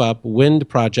scoop up wind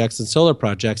projects and solar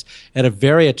projects at a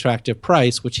very attractive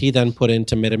price, which he then put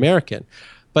into MidAmerican.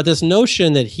 But this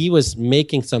notion that he was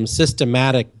making some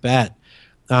systematic bet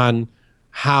on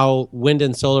how wind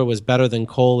and solar was better than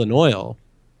coal and oil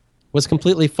was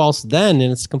completely false then, and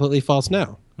it's completely false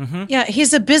now. Mm-hmm. Yeah,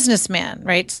 he's a businessman,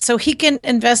 right? So he can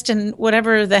invest in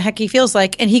whatever the heck he feels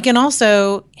like, and he can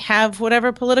also have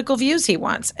whatever political views he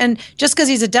wants. And just because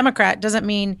he's a Democrat doesn't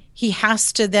mean he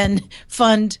has to then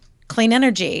fund clean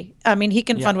energy. I mean, he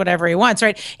can fund whatever he wants,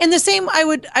 right? And the same I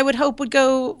would hope would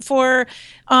go for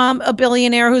a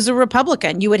billionaire who's a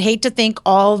Republican. You would hate to think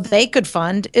all they could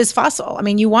fund is fossil. I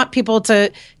mean, you want people to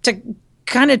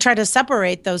kind of try to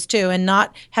separate those two and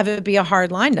not have it be a hard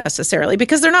line necessarily,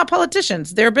 because they're not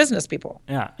politicians, they're business people.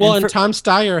 Yeah. Well, and Tom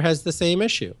Steyer has the same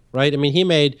issue, right? I mean, he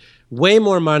made way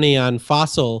more money on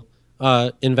fossil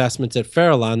investments at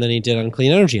Farallon than he did on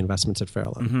clean energy investments at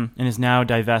Farallon. Mm-hmm. And is now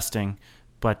divesting.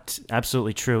 But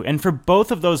absolutely true. And for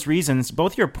both of those reasons,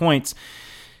 both your points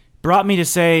brought me to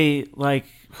say, like,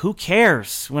 who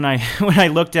cares when I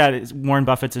looked at Warren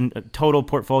Buffett's total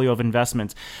portfolio of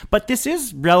investments. But this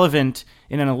is relevant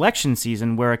in an election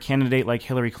season where a candidate like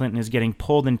Hillary Clinton is getting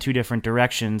pulled in two different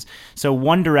directions. So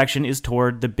one direction is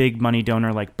toward the big money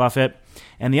donor like Buffett,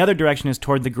 and the other direction is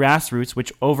toward the grassroots,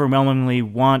 which overwhelmingly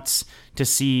wants to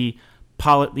see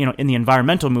in the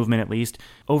environmental movement at least,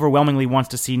 overwhelmingly wants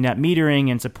to see net metering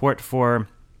and support for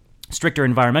stricter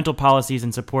environmental policies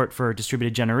and support for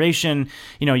distributed generation.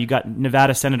 You got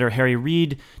Nevada Senator Harry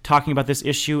Reid talking about this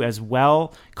issue as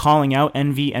well, calling out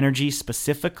NV Energy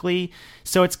specifically.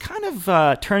 So it's kind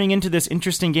of turning into this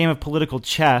interesting game of political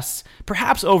chess,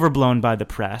 perhaps overblown by the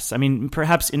press. I mean,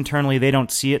 perhaps internally they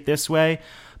don't see it this way.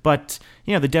 But,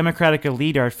 the Democratic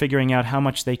elite are figuring out how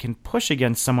much they can push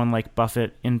against someone like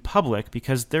Buffett in public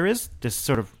because there is this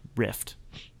sort of rift.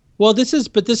 Well, this is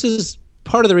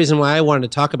part of the reason why I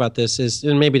wanted to talk about this is,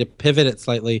 and maybe to pivot it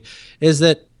slightly, is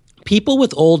that people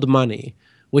with old money,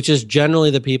 which is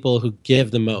generally the people who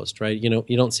give the most, right? You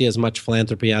don't see as much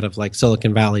philanthropy out of like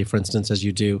Silicon Valley, for instance, as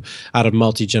you do out of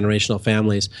multi-generational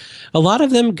families. A lot of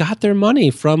them got their money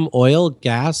from oil,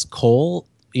 gas, coal,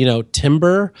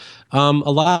 timber, a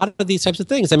lot of these types of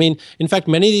things. I mean, in fact,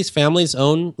 many of these families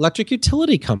own electric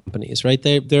utility companies, right?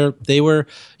 They were,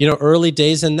 early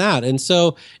days in that. And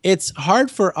so it's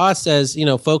hard for us as,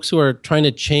 folks who are trying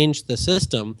to change the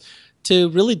system to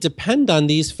really depend on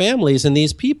these families and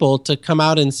these people to come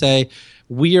out and say,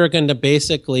 we are going to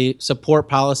basically support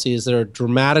policies that are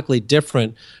dramatically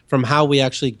different from how we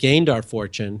actually gained our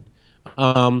fortune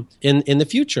in the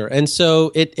future. And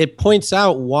so it points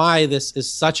out why this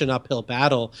is such an uphill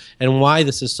battle and why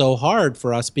this is so hard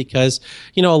for us, because,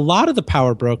 a lot of the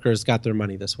power brokers got their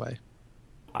money this way.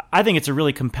 I think it's a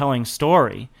really compelling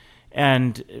story.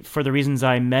 And for the reasons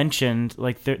I mentioned,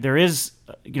 like there is,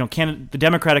 the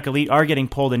Democratic elite are getting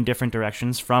pulled in different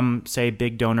directions from, say,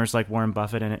 big donors like Warren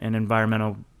Buffett and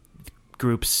environmental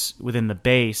groups within the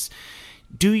base.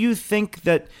 Do you think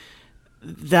that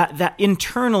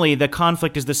internally the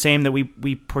conflict is the same that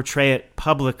we portray it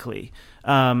publicly?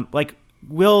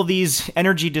 Will these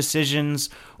energy decisions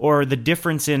or the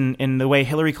difference in the way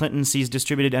Hillary Clinton sees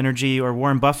distributed energy or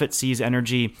Warren Buffett sees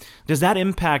energy, does that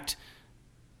impact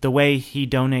the way he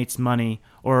donates money?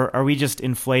 Or are we just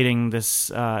inflating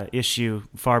this issue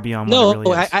far beyond what it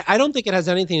really is? I don't think it has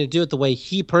anything to do with the way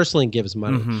he personally gives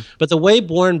money. Mm-hmm. But the way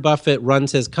Warren Buffett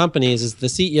runs his companies is the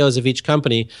CEOs of each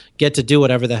company get to do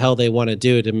whatever the hell they want to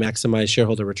do to maximize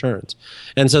shareholder returns.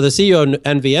 And so the CEO of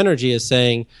NV Energy is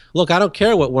saying, look, I don't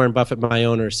care what Warren Buffett, my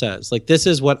owner, says. Like, this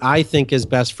is what I think is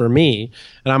best for me,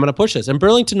 and I'm going to push this. And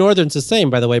Burlington Northern's the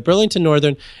same, by the way. Burlington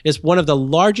Northern is one of the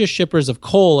largest shippers of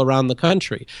coal around the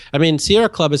country. I mean, Sierra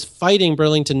Club is fighting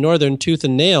Burlington Northern tooth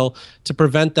and nail to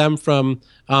prevent them from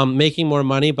making more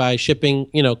money by shipping,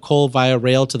 coal via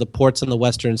rail to the ports on the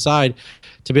western side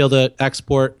to be able to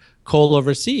export coal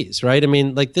overseas, right? I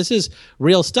mean, like, this is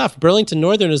real stuff. Burlington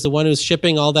Northern is the one who's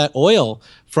shipping all that oil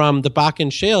from the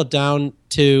Bakken Shale down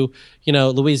to,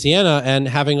 Louisiana and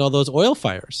having all those oil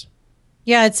fires.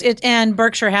 Yeah, and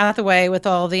Berkshire Hathaway with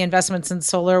all the investments in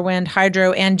solar, wind,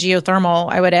 hydro, and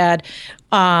geothermal, I would add.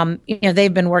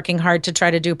 They've been working hard to try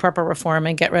to do PREPA reform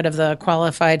and get rid of the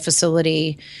qualified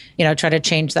facility, try to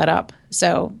change that up.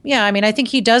 So, yeah, I mean, I think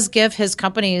he does give his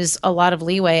companies a lot of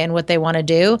leeway in what they want to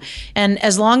do. And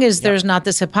as long as there's not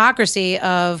this hypocrisy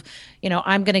of,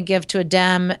 I'm going to give to a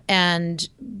Dem and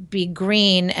be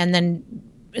green, and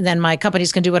then my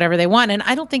companies can do whatever they want. And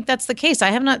I don't think that's the case. I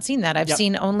have not seen that. I've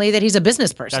seen only that he's a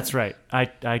business person. That's right.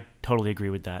 I totally agree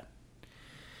with that.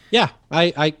 Yeah,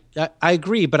 I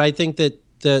agree, but I think that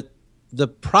the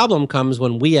problem comes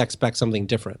when we expect something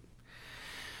different.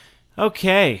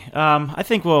 Okay, I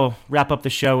think we'll wrap up the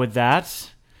show with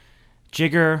that.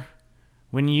 Jigger,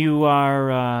 when you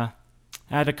are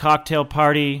at a cocktail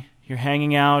party, you're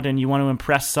hanging out, and you want to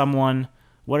impress someone,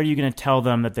 what are you going to tell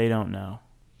them that they don't know?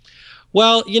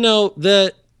 Well,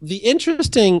 the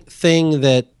interesting thing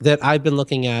that I've been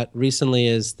looking at recently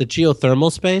is the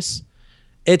geothermal space.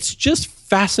 It's just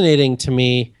fascinating to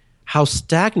me how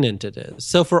stagnant it is.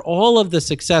 So for all of the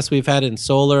success we've had in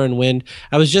solar and wind,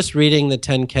 I was just reading the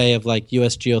 10K of like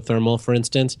US Geothermal, for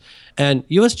instance, and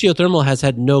US Geothermal has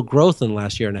had no growth in the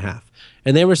last year and a half.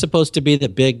 And they were supposed to be the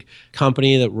big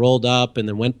company that rolled up and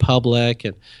then went public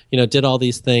and, did all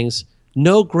these things.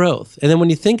 No growth. And then when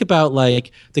you think about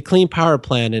like the Clean Power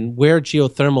Plan and where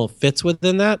geothermal fits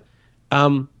within that,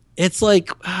 it's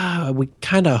like we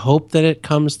kind of hope that it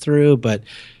comes through. But,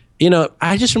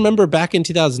 I just remember back in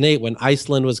 2008 when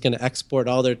Iceland was going to export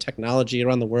all their technology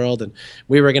around the world and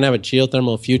we were going to have a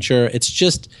geothermal future.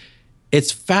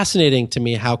 It's fascinating to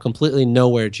me how completely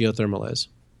nowhere geothermal is.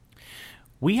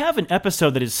 We have an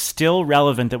episode that is still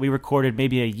relevant that we recorded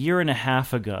maybe a year and a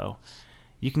half ago.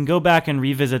 You can go back and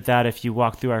revisit that if you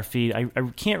walk through our feed. I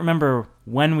can't remember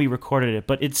when we recorded it,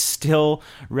 but it's still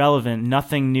relevant.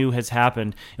 Nothing new has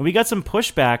happened. And we got some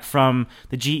pushback from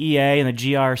the GEA and the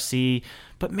GRC,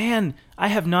 but man, I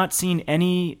have not seen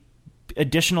any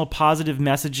additional positive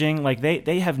messaging. Like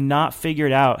they have not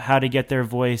figured out how to get their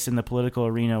voice in the political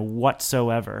arena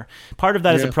whatsoever. Part of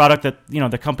that is a product that,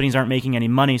 the companies aren't making any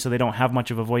money, so they don't have much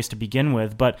of a voice to begin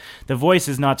with, but the voice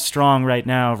is not strong right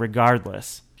now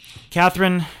regardless.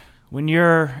 Catherine, when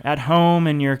you're at home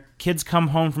and your kids come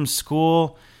home from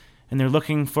school and they're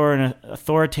looking for an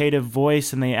authoritative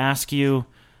voice and they ask you,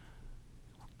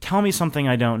 tell me something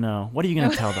I don't know, what are you going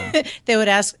to tell them? They would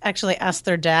actually ask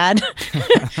their dad.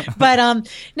 But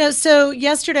no, so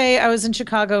yesterday I was in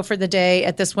Chicago for the day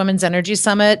at this Women's Energy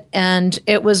Summit, and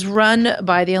it was run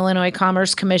by the Illinois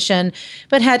Commerce Commission,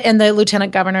 and the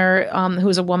Lieutenant Governor, who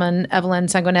was a woman, Evelyn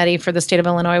Sanguinetti, for the state of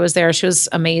Illinois, was there. She was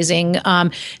amazing.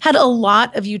 Had a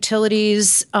lot of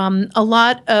utilities, a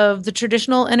lot of the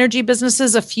traditional energy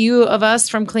businesses, a few of us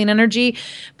from clean energy,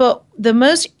 but the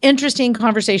most interesting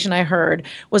conversation I heard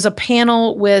was a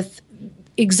panel with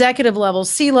executive level,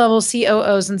 C-level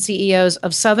COOs and CEOs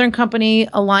of Southern Company,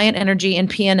 Alliant Energy, and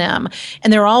PNM.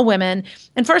 And they're all women.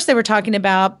 And first they were talking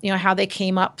about, how they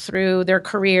came up through their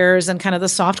careers and kind of the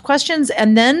soft questions.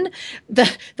 And then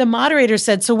the moderator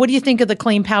said, so what do you think of the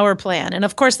Clean Power Plan? And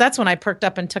of course, that's when I perked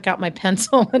up and took out my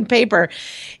pencil and paper.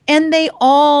 And they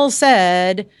all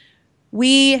said,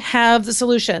 we have the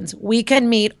solutions. We can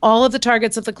meet all of the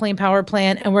targets of the Clean Power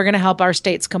Plan, and we're going to help our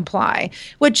states comply,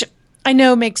 which I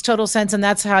know makes total sense, and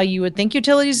that's how you would think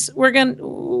utilities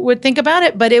would think about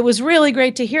it. But it was really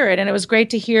great to hear it, and it was great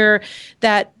to hear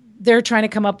that they're trying to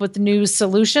come up with new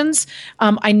solutions.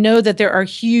 I know that there are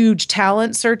huge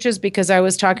talent searches because I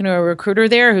was talking to a recruiter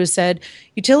there who said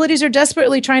utilities are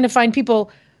desperately trying to find people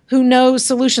who know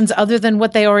solutions other than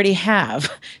what they already have.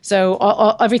 So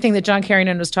everything that John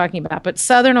Carrington was talking about. But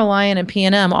Southern, Alliant, and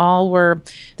PNM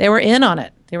they were in on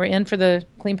it. They were in for the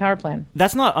Clean Power Plan.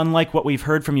 That's not unlike what we've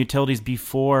heard from utilities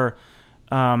before.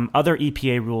 Other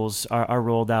EPA rules are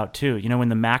rolled out too. When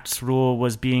the MACT rule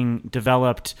was being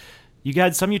developed, you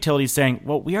got some utilities saying,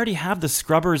 well, we already have the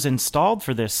scrubbers installed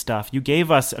for this stuff. You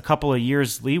gave us a couple of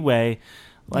years leeway.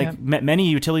 Many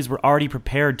utilities were already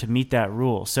prepared to meet that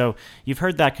rule. So you've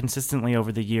heard that consistently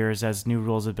over the years as new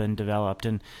rules have been developed.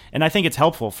 And I think it's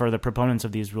helpful for the proponents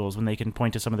of these rules when they can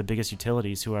point to some of the biggest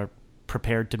utilities who are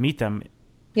prepared to meet them.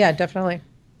 Yeah, definitely.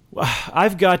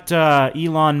 I've got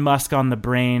Elon Musk on the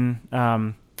brain.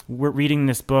 We're reading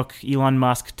this book, Elon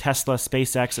Musk, Tesla,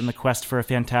 SpaceX, and the Quest for a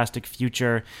Fantastic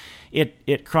Future.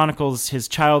 It chronicles his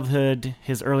childhood,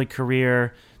 his early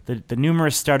career, the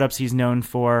numerous startups he's known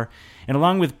for, and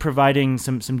along with providing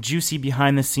some juicy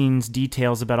behind-the-scenes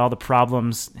details about all the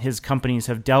problems his companies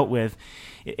have dealt with,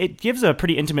 it gives a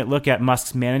pretty intimate look at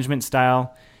Musk's management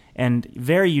style and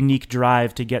very unique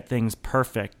drive to get things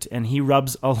perfect, and he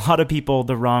rubs a lot of people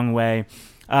the wrong way.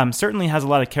 Certainly has a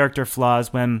lot of character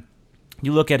flaws when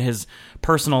you look at his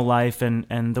personal life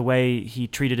and the way he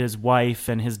treated his wife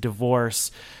and his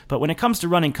divorce. But when it comes to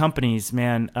running companies,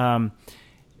 man,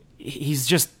 he's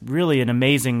just really an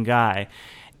amazing guy.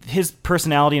 His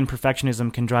personality and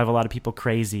perfectionism can drive a lot of people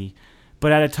crazy.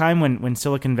 But at a time when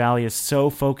Silicon Valley is so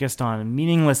focused on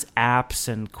meaningless apps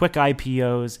and quick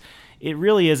IPOs, it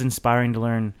really is inspiring to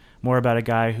learn more about a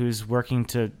guy who's working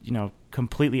to,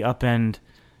 completely upend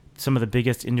some of the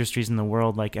biggest industries in the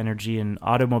world, like energy and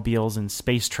automobiles and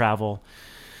space travel.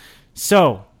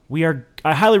 So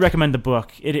I highly recommend the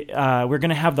book. We're going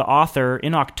to have the author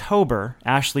in October,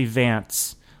 Ashley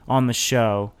Vance, on the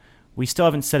show. We still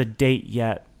haven't set a date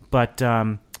yet, but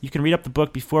you can read up the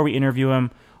book before we interview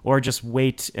him, or just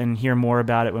wait and hear more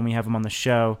about it when we have him on the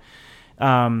show.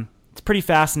 It's pretty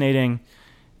fascinating.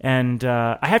 And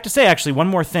I have to say, actually, one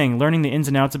more thing. Learning the ins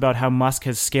and outs about how Musk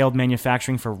has scaled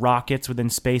manufacturing for rockets within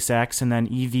SpaceX and then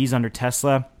EVs under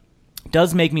Tesla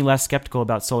does make me less skeptical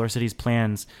about SolarCity's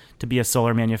plans to be a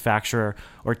solar manufacturer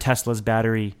or Tesla's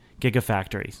battery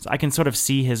gigafactory. So I can sort of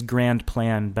see his grand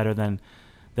plan better than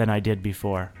I did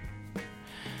before.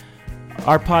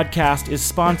 Our podcast is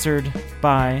sponsored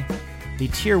by the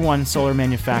Tier 1 solar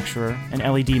manufacturer and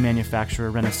LED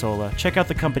manufacturer, Renesola. Check out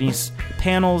the company's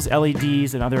panels,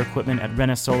 LEDs, and other equipment at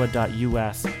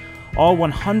renesola.us. All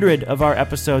 100 of our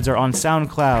episodes are on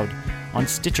SoundCloud, on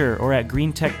Stitcher, or at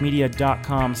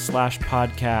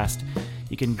greentechmedia.com/podcast.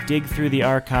 You can dig through the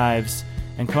archives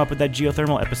and come up with that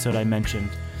geothermal episode I mentioned.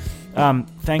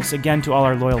 Thanks again to all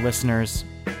our loyal listeners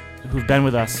who've been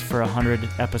with us for 100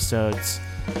 episodes.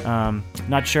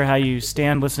 Not sure how you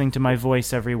stand listening to my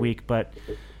voice every week, but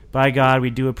by God, we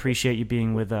do appreciate you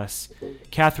being with us.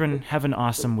 Catherine, have an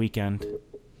awesome weekend.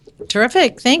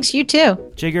 Terrific. Thanks. You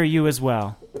too. Jigger, you as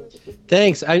well.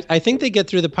 Thanks. I think they get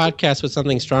through the podcast with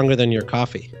something stronger than your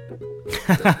coffee.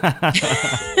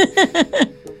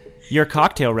 Your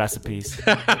cocktail recipes.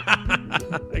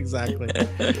 Exactly.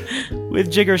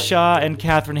 With Jigger Shaw and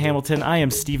Catherine Hamilton, I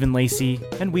am Stephen Lacey,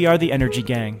 and we are the Energy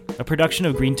Gang, a production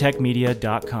of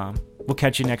greentechmedia.com. We'll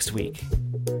catch you next week.